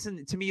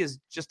Robinson, to me, is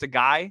just a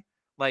guy.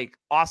 Like,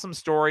 awesome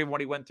story, what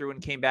he went through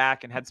and came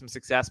back and had some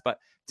success. But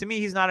to me,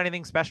 he's not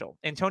anything special.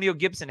 Antonio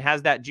Gibson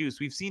has that juice.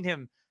 We've seen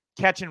him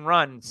catch and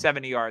run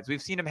 70 yards.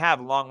 We've seen him have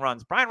long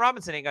runs. Brian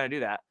Robinson ain't going to do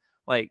that.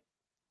 Like,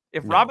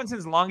 if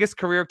Robinson's longest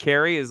career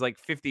carry is like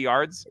 50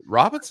 yards.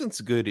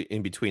 Robinson's good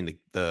in between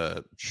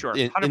the sure,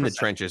 in the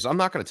trenches. I'm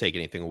not going to take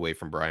anything away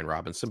from Brian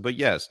Robinson, but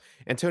yes,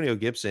 Antonio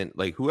Gibson,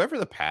 like whoever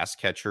the pass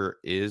catcher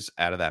is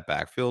out of that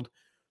backfield,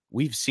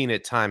 we've seen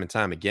it time and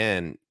time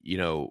again.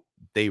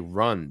 They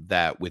run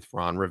that with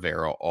Ron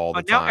Rivera all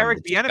the time. Now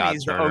Eric Bieniemy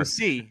is the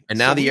OC. And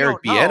now the Eric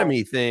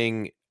Bieniemy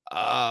thing,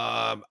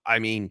 I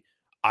mean,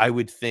 I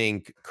would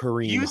think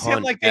Kareem use Hunt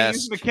him like they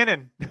use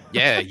McKinnon.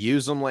 Yeah,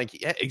 use them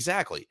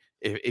exactly.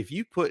 If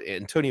you put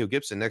Antonio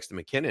Gibson next to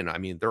McKinnon, I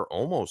mean, they're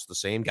almost the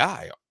same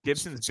guy.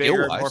 Gibson's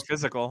bigger, more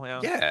physical.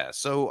 Yeah.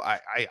 So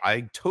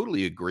I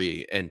totally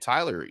agree. And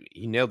Tyler,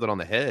 he nailed it on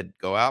the head.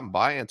 Go out and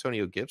buy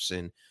Antonio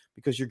Gibson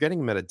because you're getting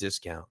him at a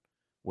discount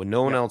when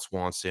no one else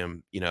wants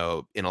him. In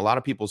a lot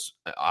of people's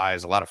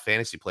eyes, a lot of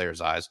fantasy players'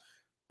 eyes,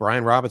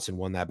 Brian Robinson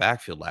won that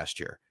backfield last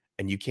year,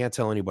 and you can't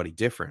tell anybody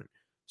different.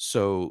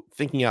 So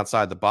thinking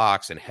outside the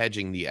box and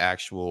hedging the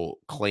actual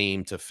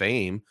claim to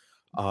fame,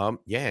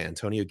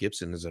 Antonio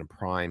Gibson is in a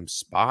prime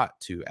spot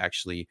to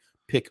actually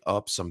pick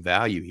up some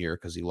value here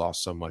because he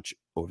lost so much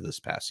over this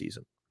past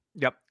season.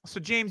 Yep. So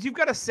James, you've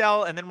got to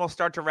sell, and then we'll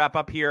start to wrap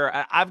up here.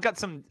 I've got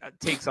some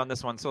takes on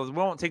this one, so we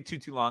won't take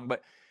too long.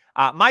 But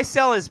my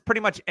sell is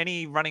pretty much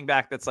any running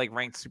back that's like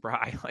ranked super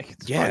high.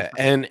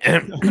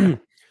 And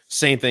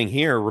same thing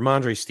here.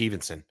 Ramondre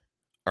Stevenson.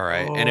 All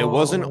right. And it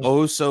wasn't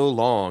so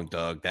long,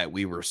 Doug, that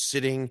we were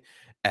sitting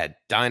at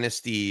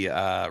Dynasty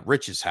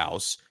Rich's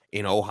house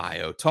in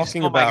Ohio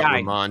talking about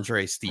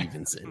Ramondre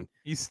Stevenson.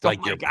 You stole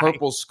like your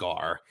purple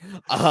scar.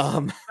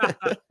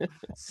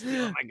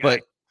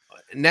 But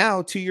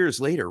now 2 years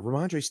later,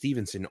 Ramondre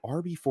Stevenson,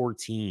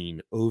 RB14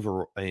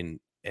 over an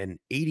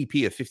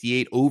ADP of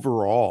 58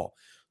 overall.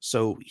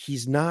 So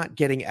he's not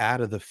getting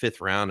out of the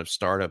 5th round of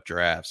startup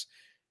drafts.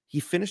 He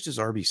finished as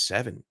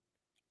RB7.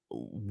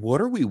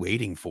 What are we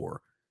waiting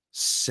for?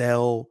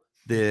 Sell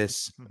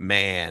this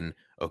man.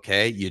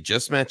 Okay. You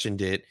just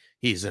mentioned it.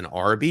 He's an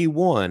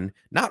RB1,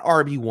 not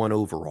RB1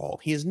 overall.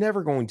 He is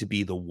never going to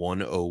be the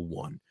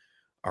 101.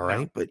 All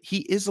right. But he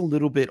is a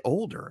little bit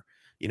older.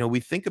 We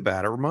think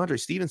about it. Ramondre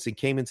Stevenson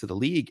came into the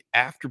league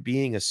after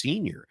being a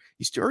senior.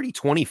 He's already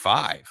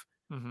 25.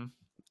 Mm-hmm.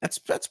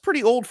 That's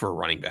pretty old for a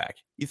running back.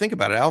 You think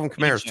about it. Alvin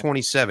Kamara is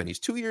 27. He's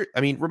 2 years.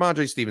 I mean,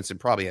 Ramondre Stevenson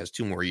probably has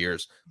 2 more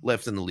years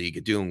left in the league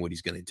of doing what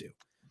he's going to do.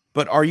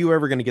 But are you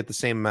ever going to get the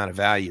same amount of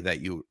value that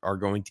you are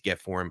going to get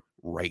for him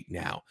right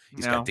now?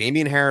 He's got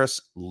Damian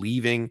Harris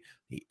leaving.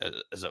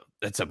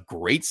 That's a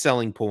great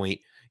selling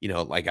point.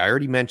 Like I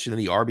already mentioned in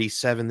the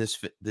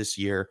RB7 this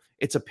year,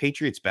 it's a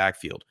Patriots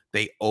backfield.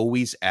 They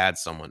always add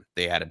someone.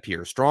 They added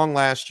Pierre Strong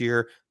last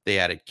year. They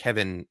added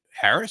Kevin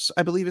Harris,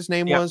 I believe his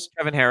name was.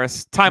 Kevin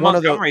Harris. Ty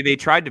Montgomery, they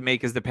tried to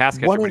make as the pass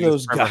catcher. One of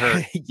those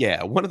guys,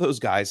 one of those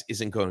guys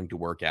isn't going to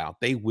work out.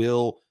 They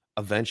will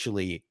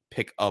eventually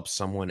pick up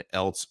someone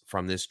else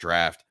from this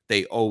draft.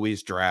 They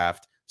always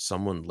draft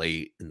someone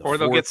late in the or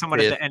they'll get someone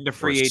at the end of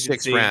free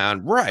agency, 6th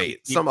round, right?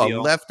 Some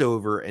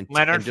leftover and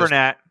Leonard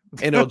Fournette,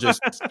 and it'll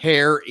just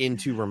tear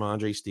into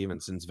Ramondre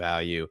Stevenson's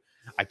value.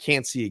 I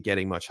can't see it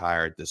getting much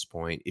higher at this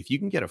point. If you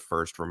can get a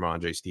first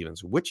Ramondre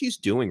Stevenson, which he's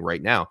doing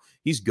right now,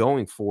 he's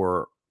going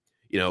for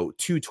 2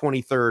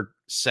 23rd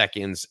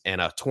seconds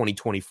and a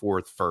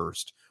 2024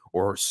 first,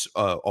 or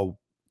a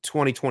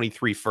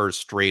 2023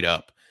 first straight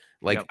up.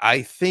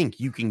 I think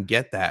you can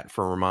get that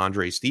for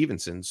Ramondre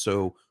Stevenson.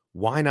 So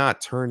why not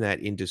turn that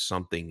into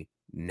something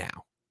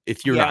now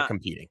if you're not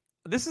competing?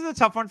 this is a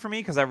tough one for me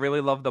because I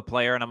really love the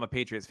player and I'm a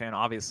Patriots fan,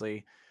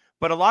 obviously.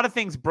 But a lot of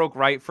things broke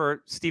right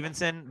for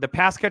Stevenson. The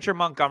pass catcher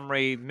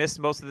Montgomery missed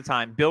most of the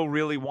time. Bill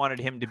really wanted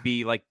him to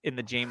be like in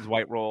the James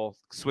White role,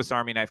 Swiss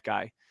Army knife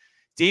guy.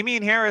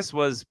 Damian Harris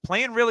was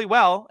playing really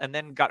well and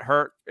then got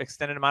hurt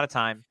extended amount of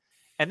time.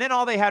 And then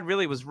all they had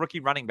really was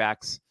rookie running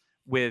backs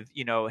with,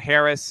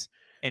 Harris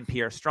and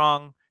Pierre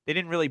Strong. They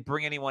didn't really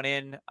bring anyone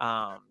in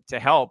to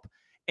help.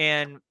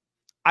 And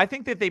I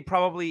think that they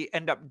probably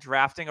end up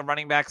drafting a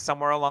running back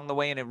somewhere along the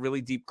way in a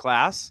really deep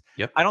class.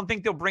 Yep. I don't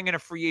think they'll bring in a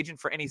free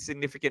agent for any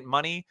significant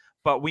money,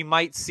 but we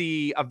might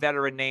see a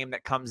veteran name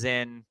that comes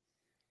in.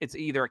 It's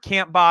either a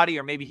camp body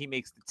or maybe he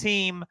makes the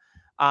team.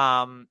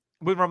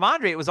 With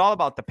Ramondre, it was all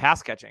about the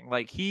pass catching.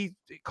 Like he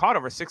caught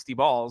over 60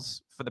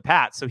 balls for the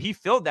Pats. So he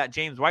filled that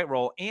James White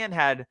role and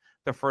had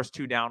the first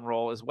 2 down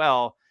role as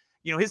well.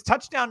 His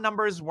touchdown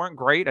numbers weren't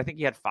great. I think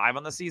he had 5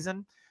 on the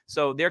season.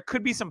 So there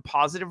could be some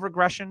positive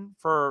regression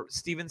for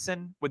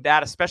Stevenson with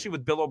that, especially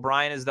with Bill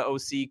O'Brien as the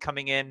OC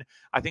coming in.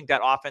 I think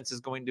that offense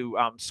is going to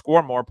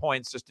score more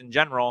points just in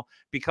general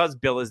because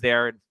Bill is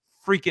there. And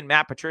freaking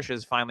Matt Patricia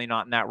is finally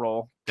not in that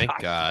role. Thank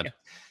God.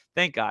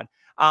 Thank God.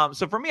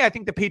 So for me, I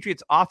think the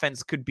Patriots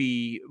offense could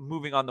be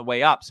moving on the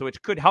way up. So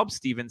it could help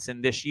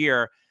Stevenson this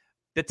year.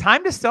 The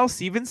time to sell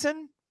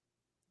Stevenson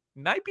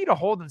might be to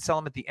hold and sell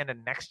him at the end of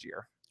next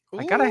year.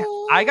 I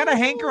got a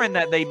hankering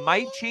that they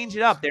might change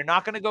it up. They're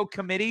not going to go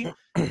committee.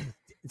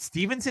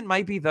 Stevenson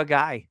might be the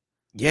guy.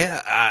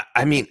 Yeah.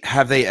 I mean,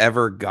 have they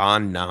ever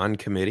gone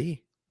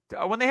non-committee?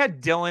 When they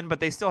had Dillon, but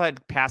they still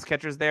had pass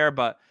catchers there.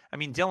 But I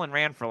mean, Dillon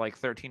ran for like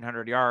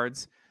 1,300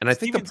 yards. And I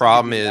think the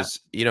problem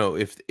is,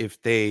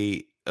 if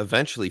they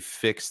eventually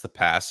fix the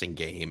passing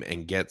game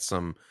and get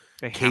some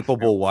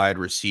capable wide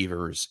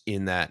receivers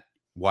in that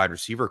wide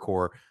receiver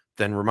core,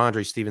 then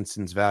Ramondre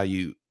Stevenson's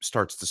value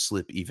starts to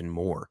slip even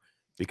more.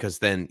 Because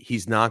then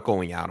he's not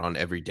going out on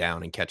every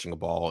down and catching a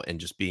ball and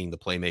just being the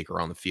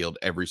playmaker on the field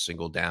every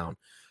single down.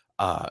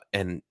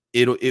 And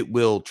it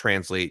will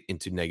translate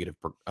into negative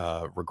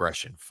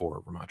regression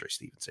for Ramondre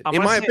Stevenson,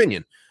 in my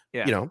opinion.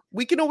 Yeah.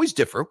 We can always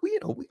differ.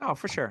 Oh,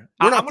 for sure.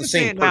 We're not the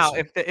same person. Now,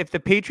 if the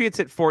Patriots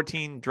at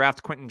 14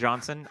 draft Quentin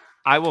Johnson,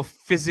 I will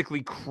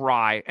physically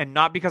cry. And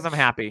not because I'm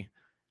happy.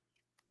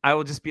 I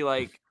will just be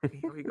like,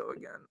 here we go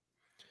again.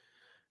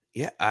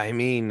 Yeah, I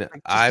mean,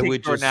 I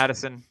would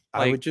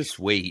just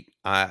wait.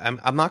 I'm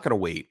not going to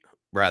wait.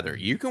 Rather,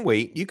 you can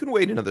wait. You can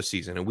wait another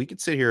season, and we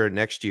could sit here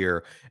next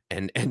year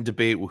and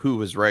debate who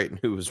was right and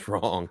who was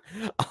wrong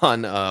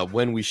on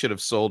when we should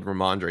have sold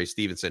Ramondre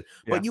Stevenson.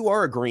 Yeah. But you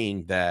are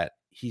agreeing that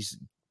he's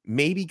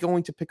maybe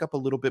going to pick up a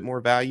little bit more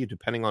value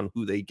depending on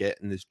who they get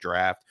in this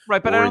draft.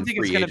 Right, but I don't think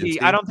it's going to be.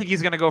 I don't think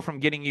he's going to go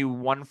from getting you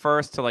 1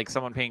 first to like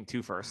someone paying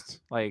 2 firsts.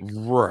 Like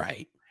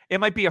right. It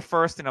might be a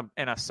first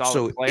and a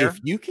solid player. So if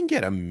you can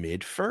get a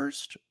mid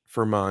first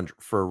for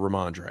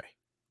Ramondre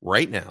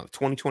right now,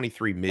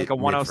 2023 mid, like a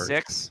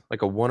 106,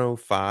 like a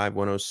 105,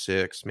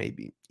 106,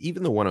 maybe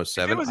even the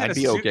 107, I'd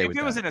be okay with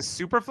that. If it was in a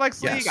super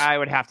flex league, I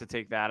would have to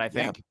take that. I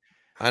think,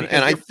 and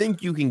I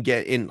think you can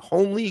get in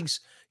home leagues.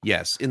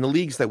 Yes, in the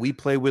leagues that we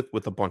play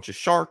with a bunch of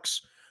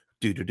sharks.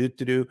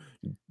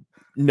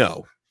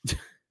 No,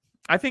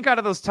 I think out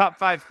of those top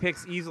 5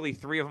 picks, easily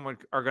 3 of them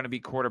are going to be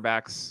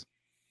quarterbacks.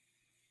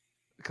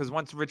 Because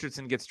once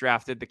Richardson gets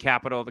drafted, the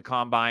Capitol, the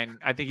Combine,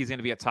 I think he's going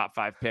to be a top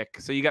 5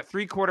 pick. So you got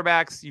 3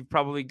 quarterbacks. You've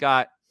probably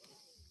got,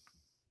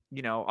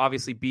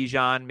 obviously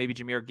Bijan, maybe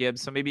Jahmyr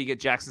Gibbs. So maybe you get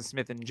Jackson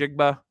Smith and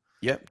Jigba.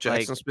 Yep,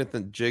 Jackson Smith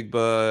and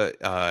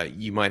Jigba.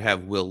 You might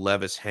have Will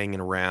Levis hanging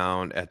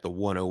around at the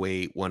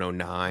 108,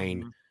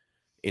 109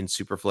 in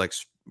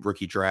Superflex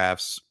rookie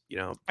drafts.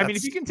 I mean,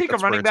 if you can take a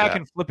running back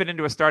and flip it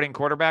into a starting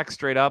quarterback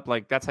straight up,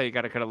 like that's how you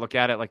got to kind of look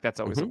at it. Like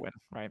that's always a win,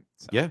 right?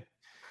 So. Yeah.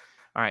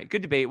 All right,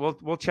 good debate.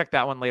 We'll check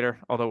that one later,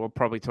 although we'll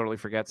probably totally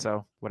forget.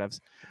 So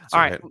whatevs. All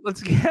right,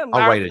 let's get.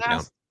 I'll write it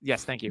down.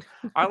 Yes, thank you.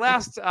 Our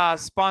last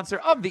sponsor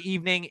of the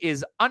evening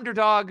is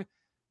Underdog.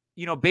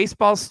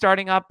 Baseball's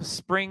starting up.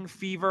 Spring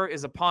fever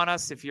is upon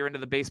us. If you're into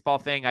the baseball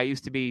thing, I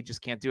used to be.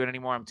 Just can't do it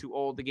anymore. I'm too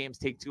old. The games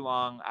take too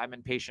long. I'm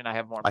impatient. I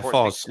have more. I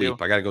fall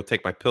asleep. I got to go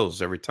take my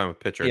pills every time a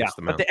pitcher hits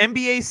the mound. But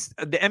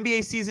the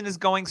NBA season is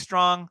going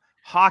strong.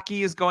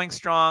 Hockey is going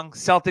strong.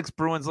 Celtics,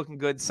 Bruins looking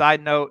good.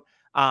 Side note.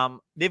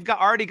 They've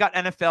already got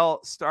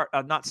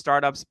NFL not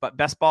startups, but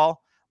best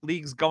ball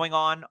leagues going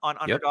on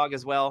Underdog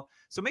as well.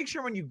 So make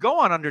sure when you go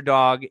on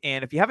Underdog,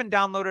 and if you haven't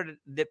downloaded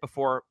it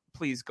before,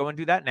 please go and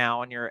do that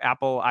now on your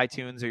Apple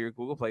iTunes or your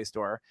Google Play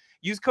Store.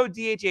 Use code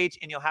DHH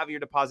and you'll have your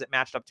deposit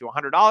matched up to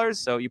 $100.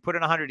 So you put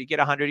in 100, you get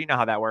 100. You know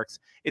how that works.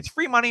 It's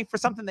free money for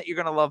something that you're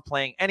going to love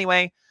playing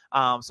anyway.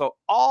 So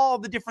all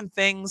the different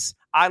things,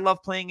 I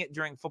love playing it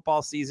during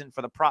football season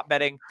for the prop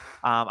betting.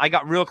 I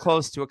got real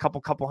close to a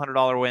couple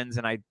 $100 wins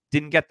and I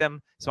didn't get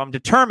them. So I'm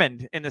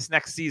determined in this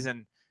next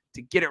season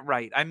to get it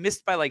right. I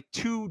missed by like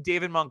 2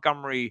 David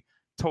Montgomery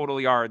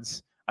total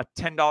yards, a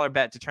 $10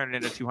 bet to turn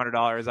it into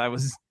 $200. I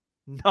was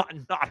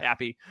not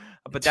happy,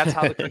 but that's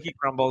how the cookie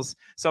crumbles.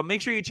 So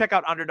make sure you check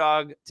out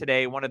Underdog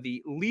today, one of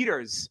the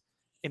leaders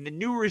in the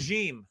new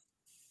regime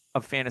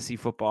of fantasy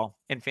football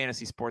and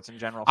fantasy sports in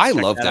general. I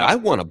Check loved that it. out. I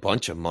won a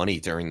bunch of money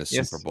during the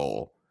Yes. Super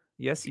Bowl.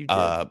 Yes, you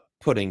did.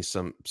 Putting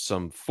some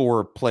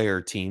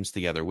 4-player teams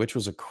together, which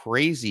was a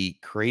crazy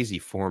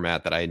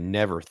format that I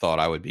never thought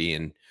I would be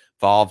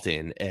involved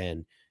in.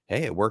 And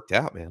hey, it worked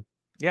out, man.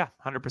 Yeah,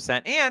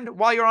 100%. And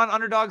while you're on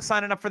Underdog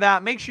signing up for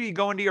that, make sure you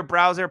go into your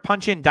browser,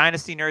 punch in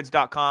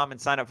dynastynerds.com and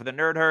sign up for the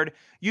Nerd Herd.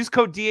 Use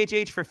code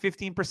DHH for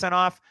 15%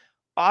 off.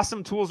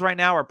 Awesome tools right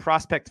now are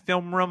Prospect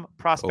Film Room,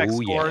 Prospect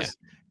Scores,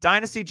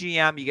 Dynasty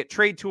GM. You get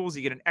trade tools.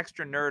 You get an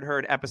extra Nerd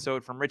Herd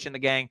episode from Rich and the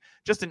gang.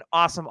 Just an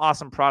awesome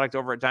product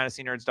over at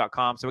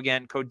dynastynerds.com. So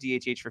again, code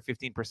DHH for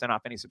 15%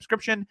 off any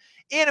subscription.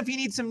 And if you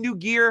need some new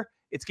gear,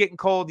 it's getting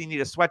cold. You need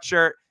a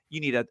sweatshirt.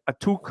 You need a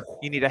toque.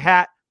 You need a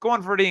hat. Go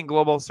on Viridian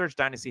Global, search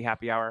Dynasty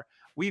Happy Hour.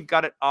 We've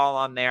got it all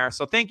on there.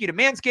 So thank you to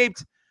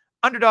Manscaped,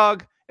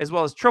 Underdog, as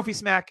well as Trophy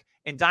Smack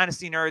and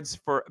Dynasty Nerds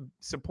for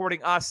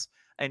supporting us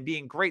and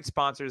being great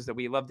sponsors that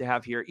we love to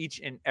have here each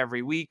and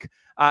every week.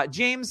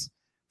 James,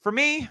 for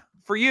me,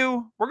 for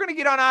you, we're going to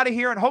get on out of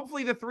here, and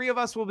hopefully the three of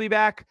us will be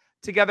back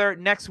together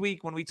next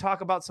week when we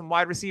talk about some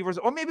wide receivers,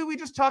 or maybe we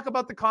just talk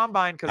about the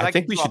combine. Because I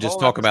think we should just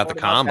talk about the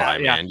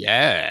combine, man.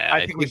 Yeah,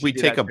 I think we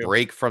take a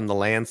break from the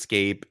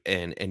landscape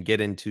and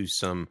get into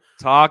some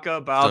talk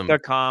about the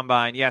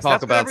combine. Yes,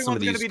 talk about some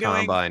of these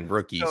combine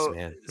rookies,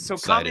 man. So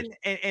come in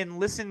and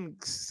listen.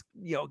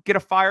 Get a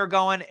fire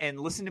going and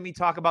listen to me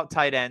talk about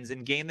tight ends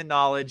and gain the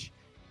knowledge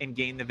and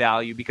gain the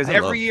value. Because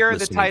every year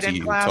the tight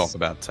end class talk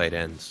about tight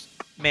ends.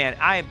 Man,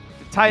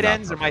 tight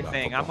ends are my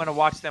thing. Football. I'm going to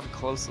watch them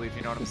closely, if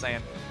you know what I'm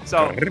saying.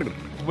 So,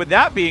 with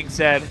that being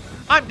said,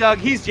 I'm Doug.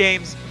 He's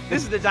James.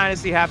 This is the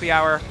Dynasty Happy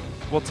Hour.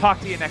 We'll talk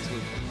to you next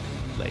week.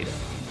 Later.